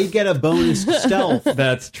 Hey, I get a bonus stealth.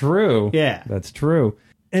 That's true. Yeah. That's true.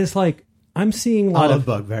 And it's like, I'm seeing a lot of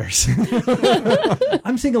bugbears.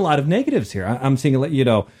 I'm seeing a lot of negatives here. I'm seeing, you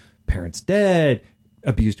know, parents dead,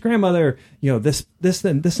 abused grandmother, you know, this,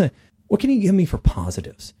 then. What can you give me for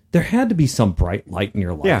positives? There had to be some bright light in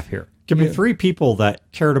your life here. Give me 3 people that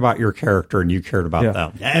cared about your character and you cared about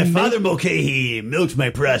them. And Father Mulcahy milks my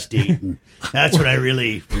prostate. And that's what I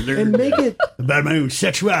really learned about my own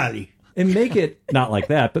sexuality. And make it, not like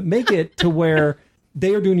that, but make it to where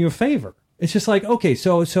they are doing you a favor. It's just like, okay,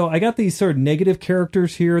 so I got these sort of negative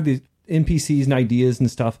characters here, these NPCs and ideas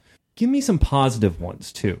and stuff. Give me some positive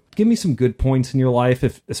ones, too. Give me some good points in your life,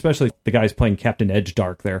 especially the guys playing Captain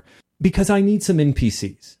Edgedark there, because I need some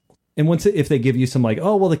NPCs. And if they give you some like,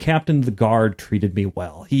 oh, well, the captain of the guard treated me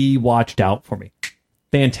well. He watched out for me.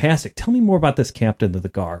 Fantastic. Tell me more about this captain of the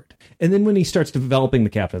guard. And then when he starts developing the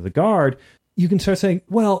captain of the guard, you can start saying,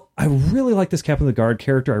 well, I really like this captain of the guard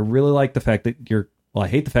character. I really like the fact that I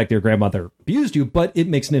hate the fact that your grandmother abused you, but it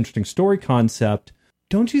makes an interesting story concept.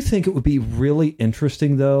 Don't you think it would be really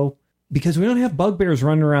interesting, though? Because we don't have bugbears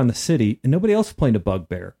running around the city and nobody else is playing a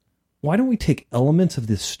bugbear. Why don't we take elements of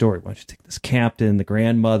this story? Why don't you take this captain, the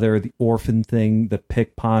grandmother, the orphan thing, the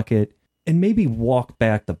pickpocket, and maybe walk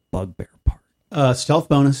back the bugbear part? Stealth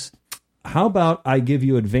bonus. How about I give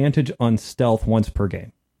you advantage on stealth once per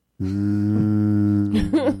game?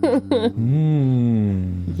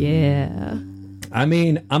 Yeah. I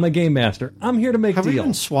mean, I'm a game master. I'm here to make Have deals. we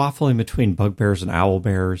been swaffling between bugbears and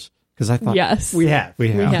owlbears? Because I thought we have.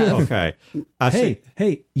 Okay.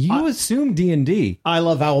 Hey, you assume D&D. I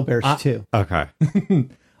love owlbears too. Okay.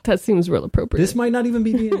 That seems real appropriate. This might not even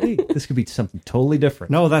be D&D. This could be something totally different.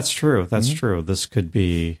 No, that's true. That's true. This could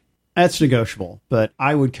be That's negotiable, but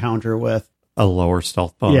I would counter with a lower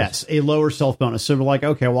stealth bonus. Yes, a lower stealth bonus. So we're like,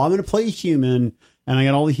 okay, well, I'm going to play human, and I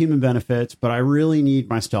got all the human benefits, but I really need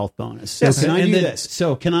my stealth bonus. So can I do this?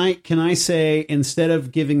 So can I say, instead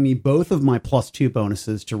of giving me both of my +2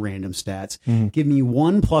 bonuses to random stats, give me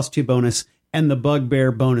 1 +2 bonus and the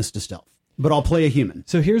bugbear bonus to stealth, but I'll play a human.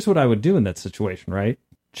 So here's what I would do in that situation, right?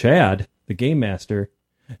 Chad, the game master,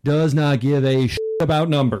 does not give a shit about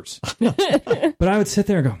numbers. But I would sit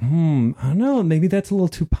there and go, I don't know, maybe that's a little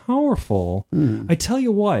too powerful. I tell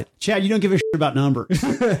you what. Chad, you don't give a shit about numbers.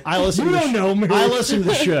 I listen to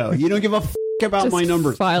the show. You don't give a about just my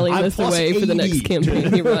numbers. Filing this away for the next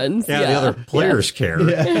campaign he runs. The other players care.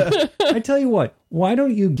 Yeah. I tell you what, why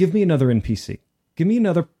don't you give me another NPC? Give me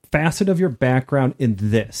another facet of your background in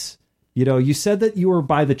this. You know, you said that you were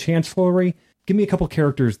by the chancellery. Give me a couple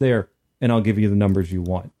characters there, and I'll give you the numbers you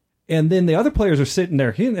want. And then the other players are sitting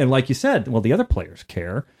there, and like you said, well, the other players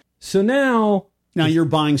care. So now you're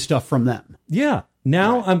buying stuff from them. Yeah.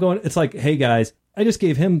 Now I'm going, it's like, hey, guys, I just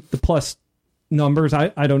gave him the plus numbers.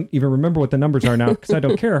 I don't even remember what the numbers are now because I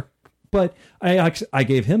don't care. But I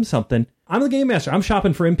gave him something. I'm the game master. I'm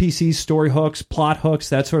shopping for NPCs, story hooks, plot hooks,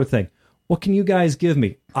 that sort of thing. What can you guys give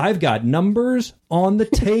me? I've got numbers on the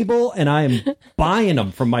table, and I am buying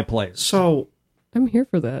them from my players. So I'm here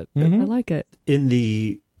for that. I like it. in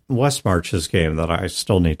the West Marches game that I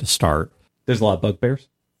still need to start, There's a lot of bugbears.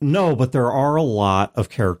 No, but there are a lot of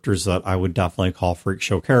characters that I would definitely call freak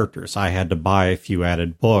show characters. I had to buy a few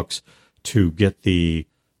added books to get the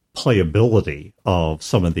playability of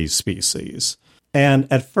some of these species. And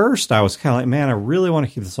at first I was kind of like, man, I really want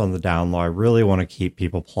to keep this on the down low. I really want to keep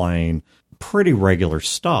people playing pretty regular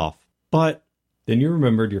stuff. But then you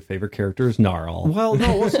remembered your favorite character is Gnarl. well,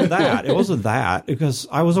 no, it wasn't that. It wasn't that, because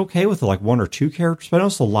I was okay with like one or two characters, but I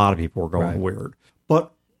noticed a lot of people were going weird.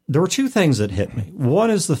 But there were two things that hit me. One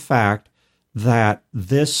is the fact that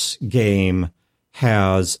this game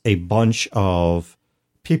has a bunch of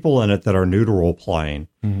people in it that are new to role playing.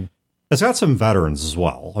 Mm-hmm. It's got some veterans as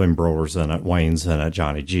well. I mean, Brodeur's in it, Wayne's in it,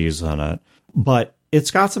 Johnny G's in it. But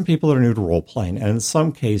it's got some people that are new to role playing. And in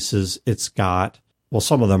some cases, it's got, well,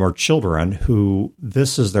 some of them are children who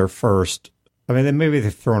this is their first, I mean, maybe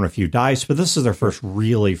they've thrown a few dice, but this is their first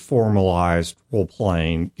really formalized role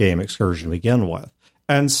playing game excursion to begin with.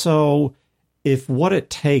 And so if what it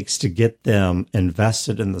takes to get them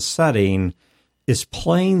invested in the setting is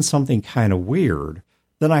playing something kind of weird,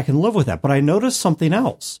 then I can live with that. But I noticed something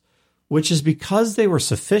else, which is because they were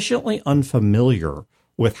sufficiently unfamiliar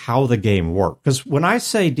with how the game worked. Because when I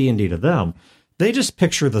say D&D to them, they just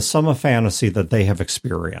picture the sum of fantasy that they have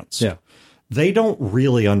experienced. Yeah. They don't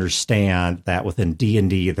really understand that within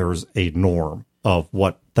D&D there's a norm of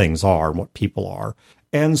what things are and what people are.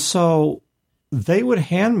 And so they would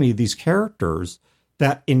hand me these characters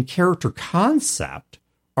that in character concept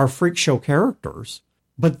are freak show characters,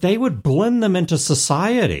 but they would blend them into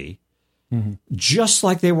society just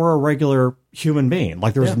like they were a regular human being.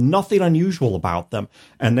 Like there was nothing unusual about them.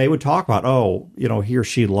 And they would talk about, oh, you know, he or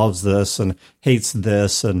she loves this and hates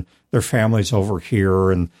this, and their family's over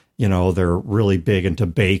here, and, you know, they're really big into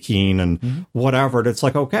baking and whatever. And it's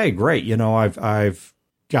like, okay, great. You know, I've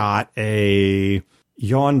got a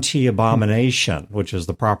Yuan-Ti abomination, which is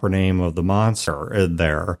the proper name of the monster in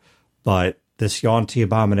there. But this Yuan-Ti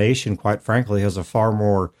abomination, quite frankly, has a far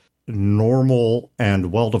more normal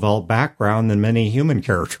and well-developed background than many human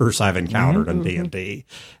characters I've encountered in D&D.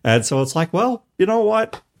 And so it's like, well, you know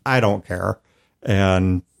what? I don't care.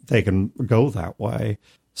 And they can go that way.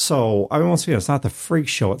 So, I mean, once again, it's not the freak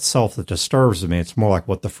show itself that disturbs me. It's more like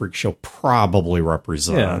what the freak show probably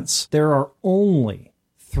represents. Yeah. There are only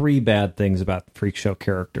 3 bad things about the freak show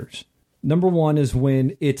characters. Number 1 is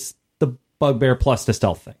when it's the bugbear plus the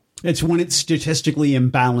stealth thing. It's when it's statistically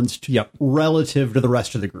imbalanced relative to the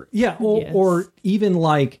rest of the group. Yeah, or even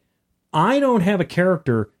like, I don't have a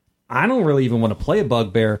character, I don't really even want to play a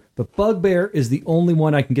bugbear, but bugbear is the only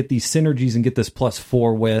one I can get these synergies and get this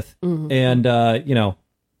 +4 with. And, you know,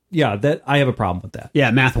 that I have a problem with that.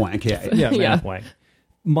 Yeah, math wank, math wank.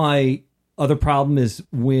 My other problem is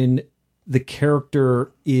when the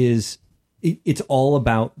character is, it's all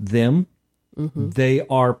about them. They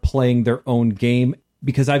are playing their own game.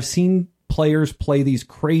 Because I've seen players play these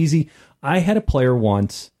crazy... I had a player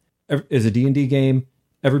once, as a D&D game,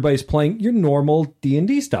 everybody's playing your normal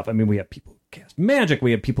D&D stuff. I mean, we have people who cast magic, we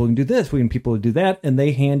have people who can do this, we have people who do that, and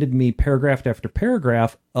they handed me paragraph after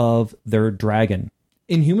paragraph of their dragon.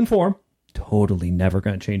 In human form, totally never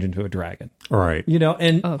going to change into a dragon. Right. You know,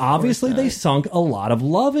 and obviously they sunk a lot of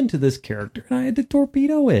love into this character, and I had to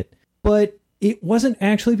torpedo it. But it wasn't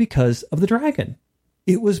actually because of the dragon.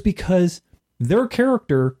 It was because their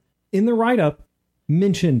character in the write-up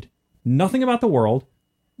mentioned nothing about the world,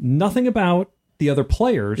 nothing about the other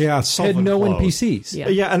players, had no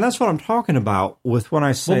NPCs. Yeah, and that's what I'm talking about with when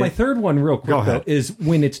I say... Well, my third one, real quick, though, is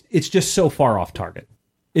when it's just so far off target.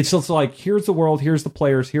 It's just like, here's the world, here's the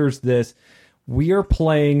players, here's this. We are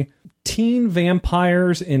playing teen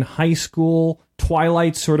vampires in high school,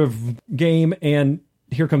 Twilight sort of game, and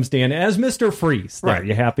here comes Dan as Mr. Freeze. There,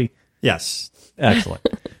 you happy? Yes. Excellent.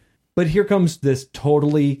 But here comes this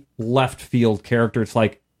totally left field character. It's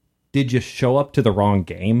like, did you show up to the wrong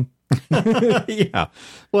game? Yeah.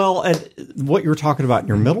 Well, and what you're talking about in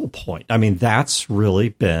your middle point, I mean, that's really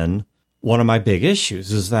been one of my big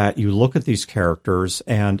issues, is that you look at these characters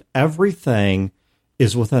and everything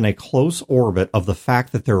is within a close orbit of the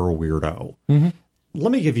fact that they're a weirdo.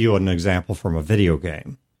 Let me give you an example from a video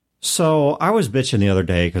game. So I was bitching the other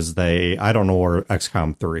day because I don't know where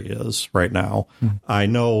XCOM 3 is right now. I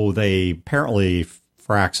know they apparently,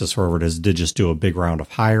 Firaxis, whoever it is, did just do a big round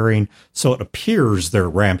of hiring. So it appears they're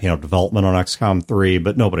ramping up development on XCOM 3,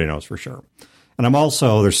 but nobody knows for sure. And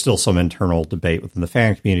there's still some internal debate within the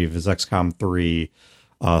fan community of is XCOM 3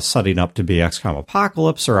 setting up to be XCOM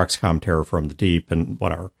Apocalypse or XCOM Terror from the Deep and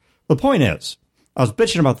whatever. The point is, I was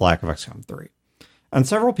bitching about the lack of XCOM 3. And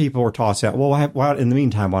several people were tossing out, well, in the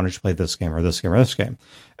meantime, why don't you play this game or this game or this game?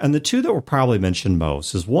 And the two that were probably mentioned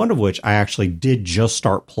most is one of which I actually did just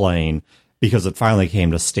start playing because it finally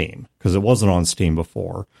came to Steam, because it wasn't on Steam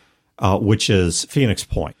before, which is Phoenix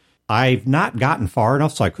Point. I've not gotten far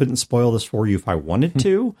enough, so I couldn't spoil this for you if I wanted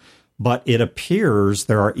to, but it appears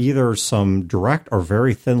there are either some direct or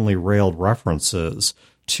very thinly railed references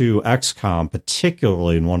to XCOM,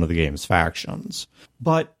 particularly in one of the game's factions.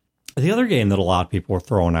 But the other game that a lot of people are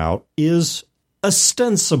throwing out is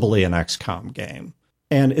ostensibly an XCOM game,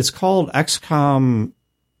 and it's called XCOM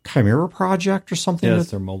Chimera Project or something. Yeah,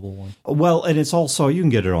 that's their mobile one. Well, and it's also, you can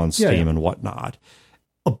get it on Steam and whatnot.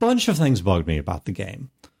 A bunch of things bugged me about the game.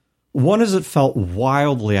 One is it felt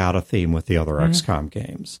wildly out of theme with the other XCOM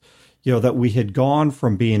games. You know, that we had gone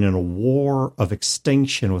from being in a war of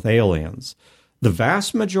extinction with aliens, the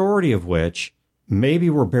vast majority of which maybe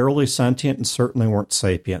were barely sentient and certainly weren't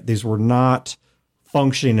sapient. These were not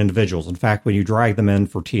functioning individuals. In fact, when you drag them in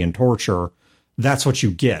for tea and torture, that's what you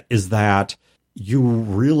get, is that you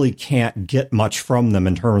really can't get much from them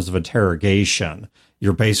in terms of interrogation.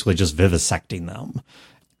 You're basically just vivisecting them.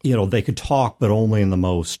 You know, they could talk, but only in the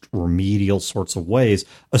most remedial sorts of ways,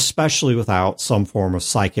 especially without some form of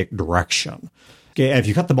psychic direction. Okay, if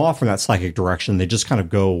you cut them off from that psychic direction, they just kind of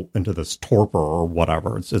go into this torpor or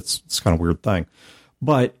whatever. It's kind of a weird thing.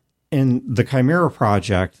 But in the Chimera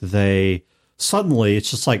Project, they suddenly, it's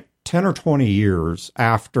just like 10 or 20 years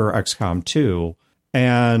after XCOM 2,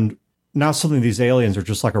 and now suddenly these aliens are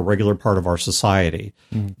just like a regular part of our society.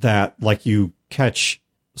 That, like, you catch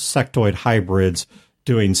sectoid hybrids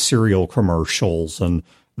doing cereal commercials, and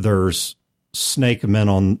there's snake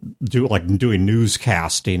men doing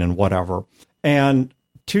newscasting and whatever. And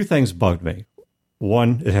two things bugged me.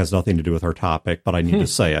 One, it has nothing to do with our topic, but I need to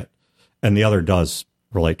say it. And the other does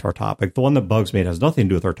relate to our topic. The one that bugs me, it has nothing to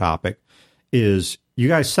do with our topic, is you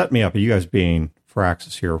guys set me up, you guys being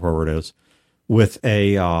Firaxis here, whoever it is, with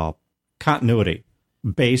a continuity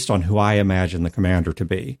based on who I imagine the commander to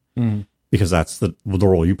be. Because that's the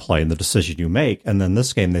role you play and the decision you make. And then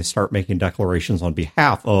this game, they start making declarations on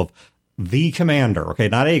behalf of the commander. Okay,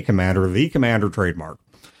 not a commander, the commander trademark.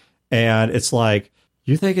 And it's like,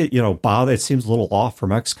 you think it, Bob, it seems a little off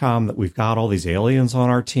from XCOM that we've got all these aliens on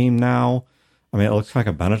our team now. I mean, it looks like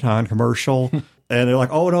a Benetton commercial. And they're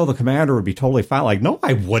like, oh, no, the commander would be totally fine. Like, no,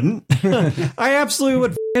 I wouldn't. I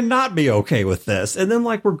absolutely would not be okay with this. And then,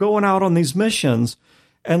 like, we're going out on these missions,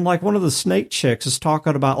 and, like, one of the snake chicks is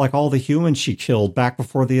talking about, like, all the humans she killed back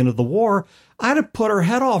before the end of the war. I'd have put her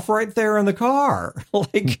head off right there in the car.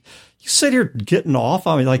 Like, you sit here getting off.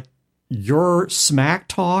 I mean, like, your smack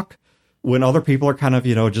talk when other people are kind of,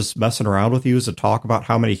 just messing around with you is to talk about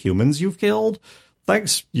how many humans you've killed.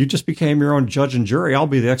 Thanks. You just became your own judge and jury. I'll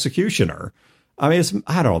be the executioner. I mean,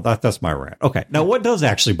 I don't know. That's my rant. Okay. Now, what does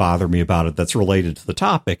actually bother me about it that's related to the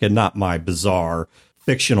topic and not my bizarre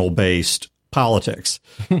fictional-based politics,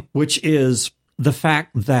 which is the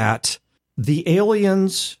fact that the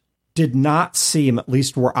aliens did not seem, at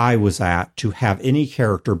least where I was at, to have any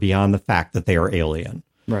character beyond the fact that they are alien.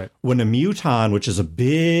 Right. When a muton, which is a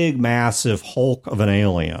big, massive hulk of an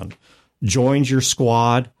alien, joins your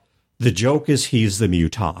squad, the joke is he's the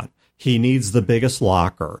muton. He needs the biggest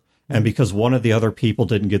locker. And because one of the other people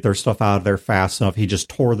didn't get their stuff out of there fast enough, he just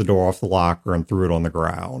tore the door off the locker and threw it on the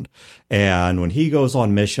ground. And when he goes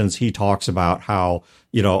on missions, he talks about how,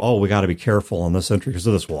 oh, we got to be careful on this entry because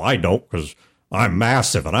of this. Well, I don't, because I'm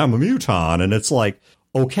massive and I'm a muton. And it's like,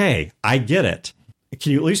 okay, I get it.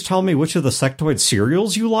 Can you at least tell me which of the sectoid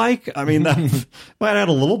cereals you like? I mean, that might add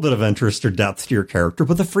a little bit of interest or depth to your character,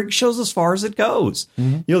 but the freak show's as far as it goes.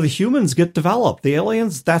 The humans get developed. The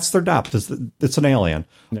aliens, that's their depth. It's an alien.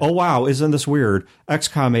 Yeah. Oh, wow, isn't this weird?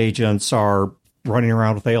 XCOM agents are running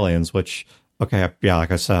around with aliens, which, okay, yeah,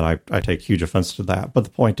 like I said, I take huge offense to that. But the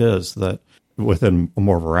point is that within a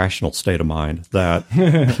more of a rational state of mind,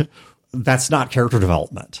 that... that's not character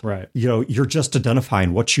development. Right. You're just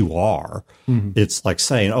identifying what you are. It's like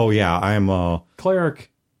saying, oh, yeah, I'm a...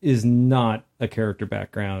 Cleric is not a character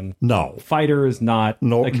background. No. Fighter is not a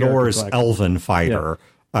character nor is background. Elven fighter.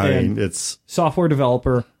 Yeah. I mean, it's... Software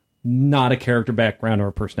developer, not a character background or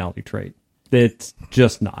a personality trait. It's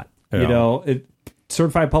just not. Yeah.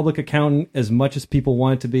 Certified public accountant, as much as people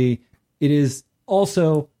want it to be, it is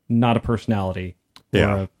also not a personality or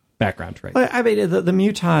a background trait. I mean, the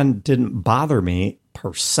muton didn't bother me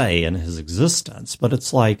per se in his existence, but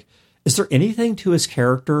it's like, is there anything to his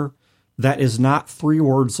character that is not 3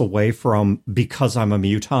 words away from because I'm a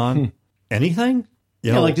muton? Anything?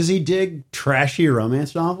 Like, does he dig trashy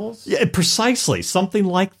romance novels? Yeah, precisely. Something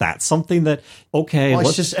like that. Something that, okay. Well,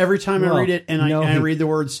 it's just every time I read it and I read the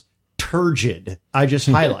words turgid, I just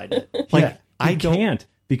highlight it. Like, I can't.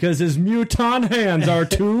 because his muton hands are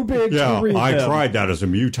too big to read I them. tried that as a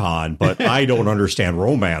muton, but I don't understand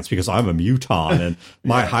romance because I'm a muton, and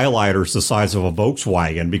my highlighter's the size of a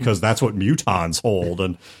Volkswagen because that's what mutons hold.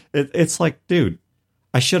 And it's like, dude,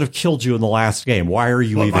 I should have killed you in the last game. Why are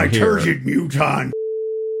you even here? turgid muton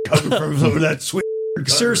coming from some of that sweet.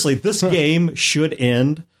 Seriously, this game should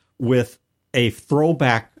end with a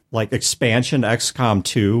throwback, like expansion XCOM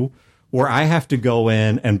 2, where I have to go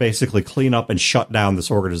in and basically clean up and shut down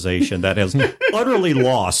this organization that has utterly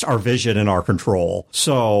lost our vision and our control.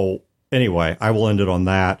 So anyway, I will end it on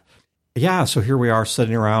that. Yeah, so here we are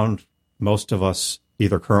sitting around, most of us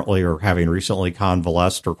either currently or having recently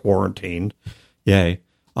convalesced or quarantined. Yay.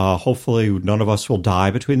 Hopefully none of us will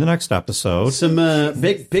die between the next episode. Some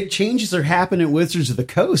big changes are happening at Wizards of the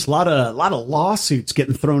Coast. A lot of lawsuits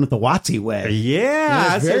getting thrown at the WotC way.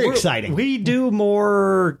 Yeah, it's very exciting. We do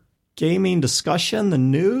more gaming discussion than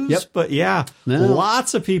news, but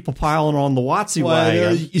lots of people piling on the WotC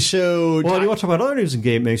wagon. Well, you want to talk about other news and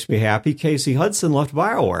game makes me happy. Casey Hudson left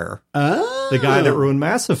BioWare. The guy that ruined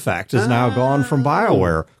Mass Effect is now gone from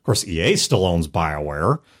BioWare. Of course, EA still owns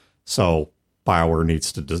BioWare, so BioWare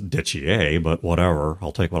needs to ditch EA, but whatever.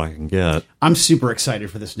 I'll take what I can get. I'm super excited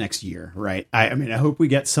for this next year, right? I mean, I hope we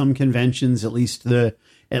get some conventions, at least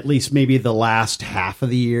maybe the last half of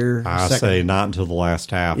the year. I say not until the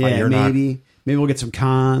last half. Yeah, maybe we'll get some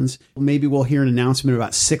cons. Maybe we'll hear an announcement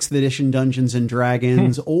about 6th edition Dungeons and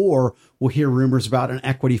Dragons, or we'll hear rumors about an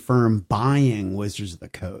equity firm buying Wizards of the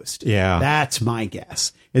Coast. Yeah. That's my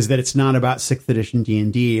guess, is that it's not about 6th edition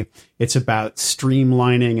D&D. It's about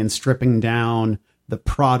streamlining and stripping down the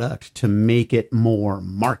product to make it more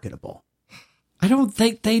marketable. I don't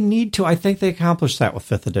think they need to. I think they accomplished that with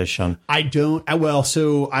 5th edition. We don't want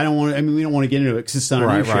to get into it because it's not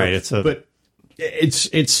a new show. Right. But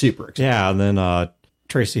it's super exciting. Yeah, and then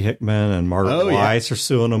Tracy Hickman and Margaret Weiss are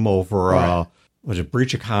suing them over was it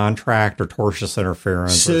breach of contract or tortious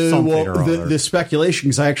interference or something or other. The speculation,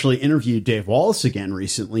 because I actually interviewed Dave Wallace again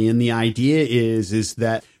recently, and the idea is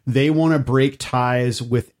that they want to break ties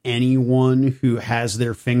with anyone who has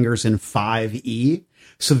their fingers in 5e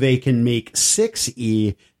so they can make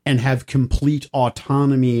 6e and have complete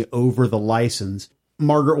autonomy over the license.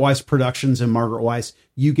 Margaret Weiss Productions and Margaret Weiss,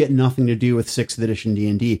 you get nothing to do with 6th edition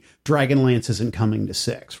D&D. Dragonlance isn't coming to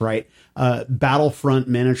 6, right? Battlefront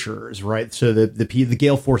Miniatures, right? So the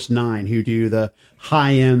Gale Force 9 who do the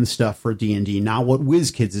high-end stuff for D&D, not what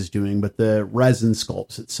WizKids is doing, but the resin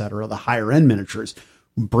sculpts, etc., the higher-end miniatures,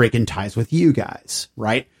 breaking ties with you guys,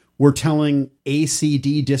 right? We're telling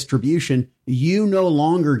ACD distribution, you no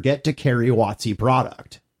longer get to carry WotC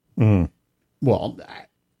product. Well,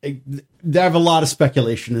 I have a lot of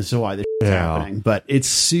speculation as to why this is happening, but it's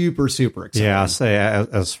super, super exciting. Yeah, say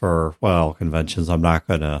as for conventions, I'm not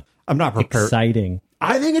prepared. Exciting.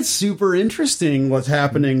 I think it's super interesting what's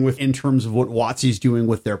happening in terms of what WotC's doing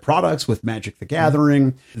with their products, with Magic the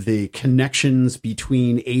Gathering, the connections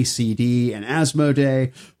between ACD and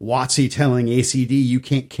Asmodee, WotC telling ACD, you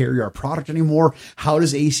can't carry our product anymore. How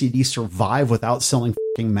does ACD survive without selling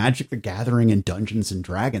fucking Magic the Gathering and Dungeons and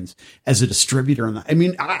Dragons as a distributor?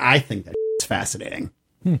 I think that's fascinating.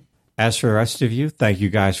 As for the rest of you, thank you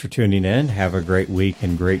guys for tuning in. Have a great week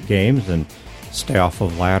and great games, and stay off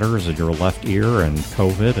of ladders and your left ear and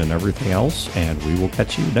COVID and everything else, and we will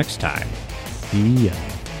catch you next time. Yeah.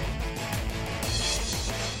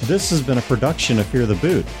 This has been a production of Fear the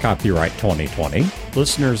Boot, copyright 2020.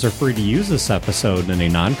 Listeners are free to use this episode in a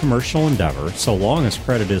non-commercial endeavor, so long as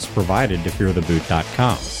credit is provided to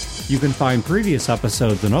feartheboot.com. You can find previous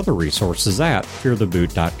episodes and other resources at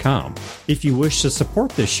feartheboot.com. If you wish to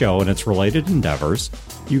support this show and its related endeavors,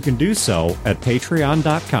 you can do so at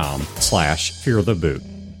patreon.com/feartheboot.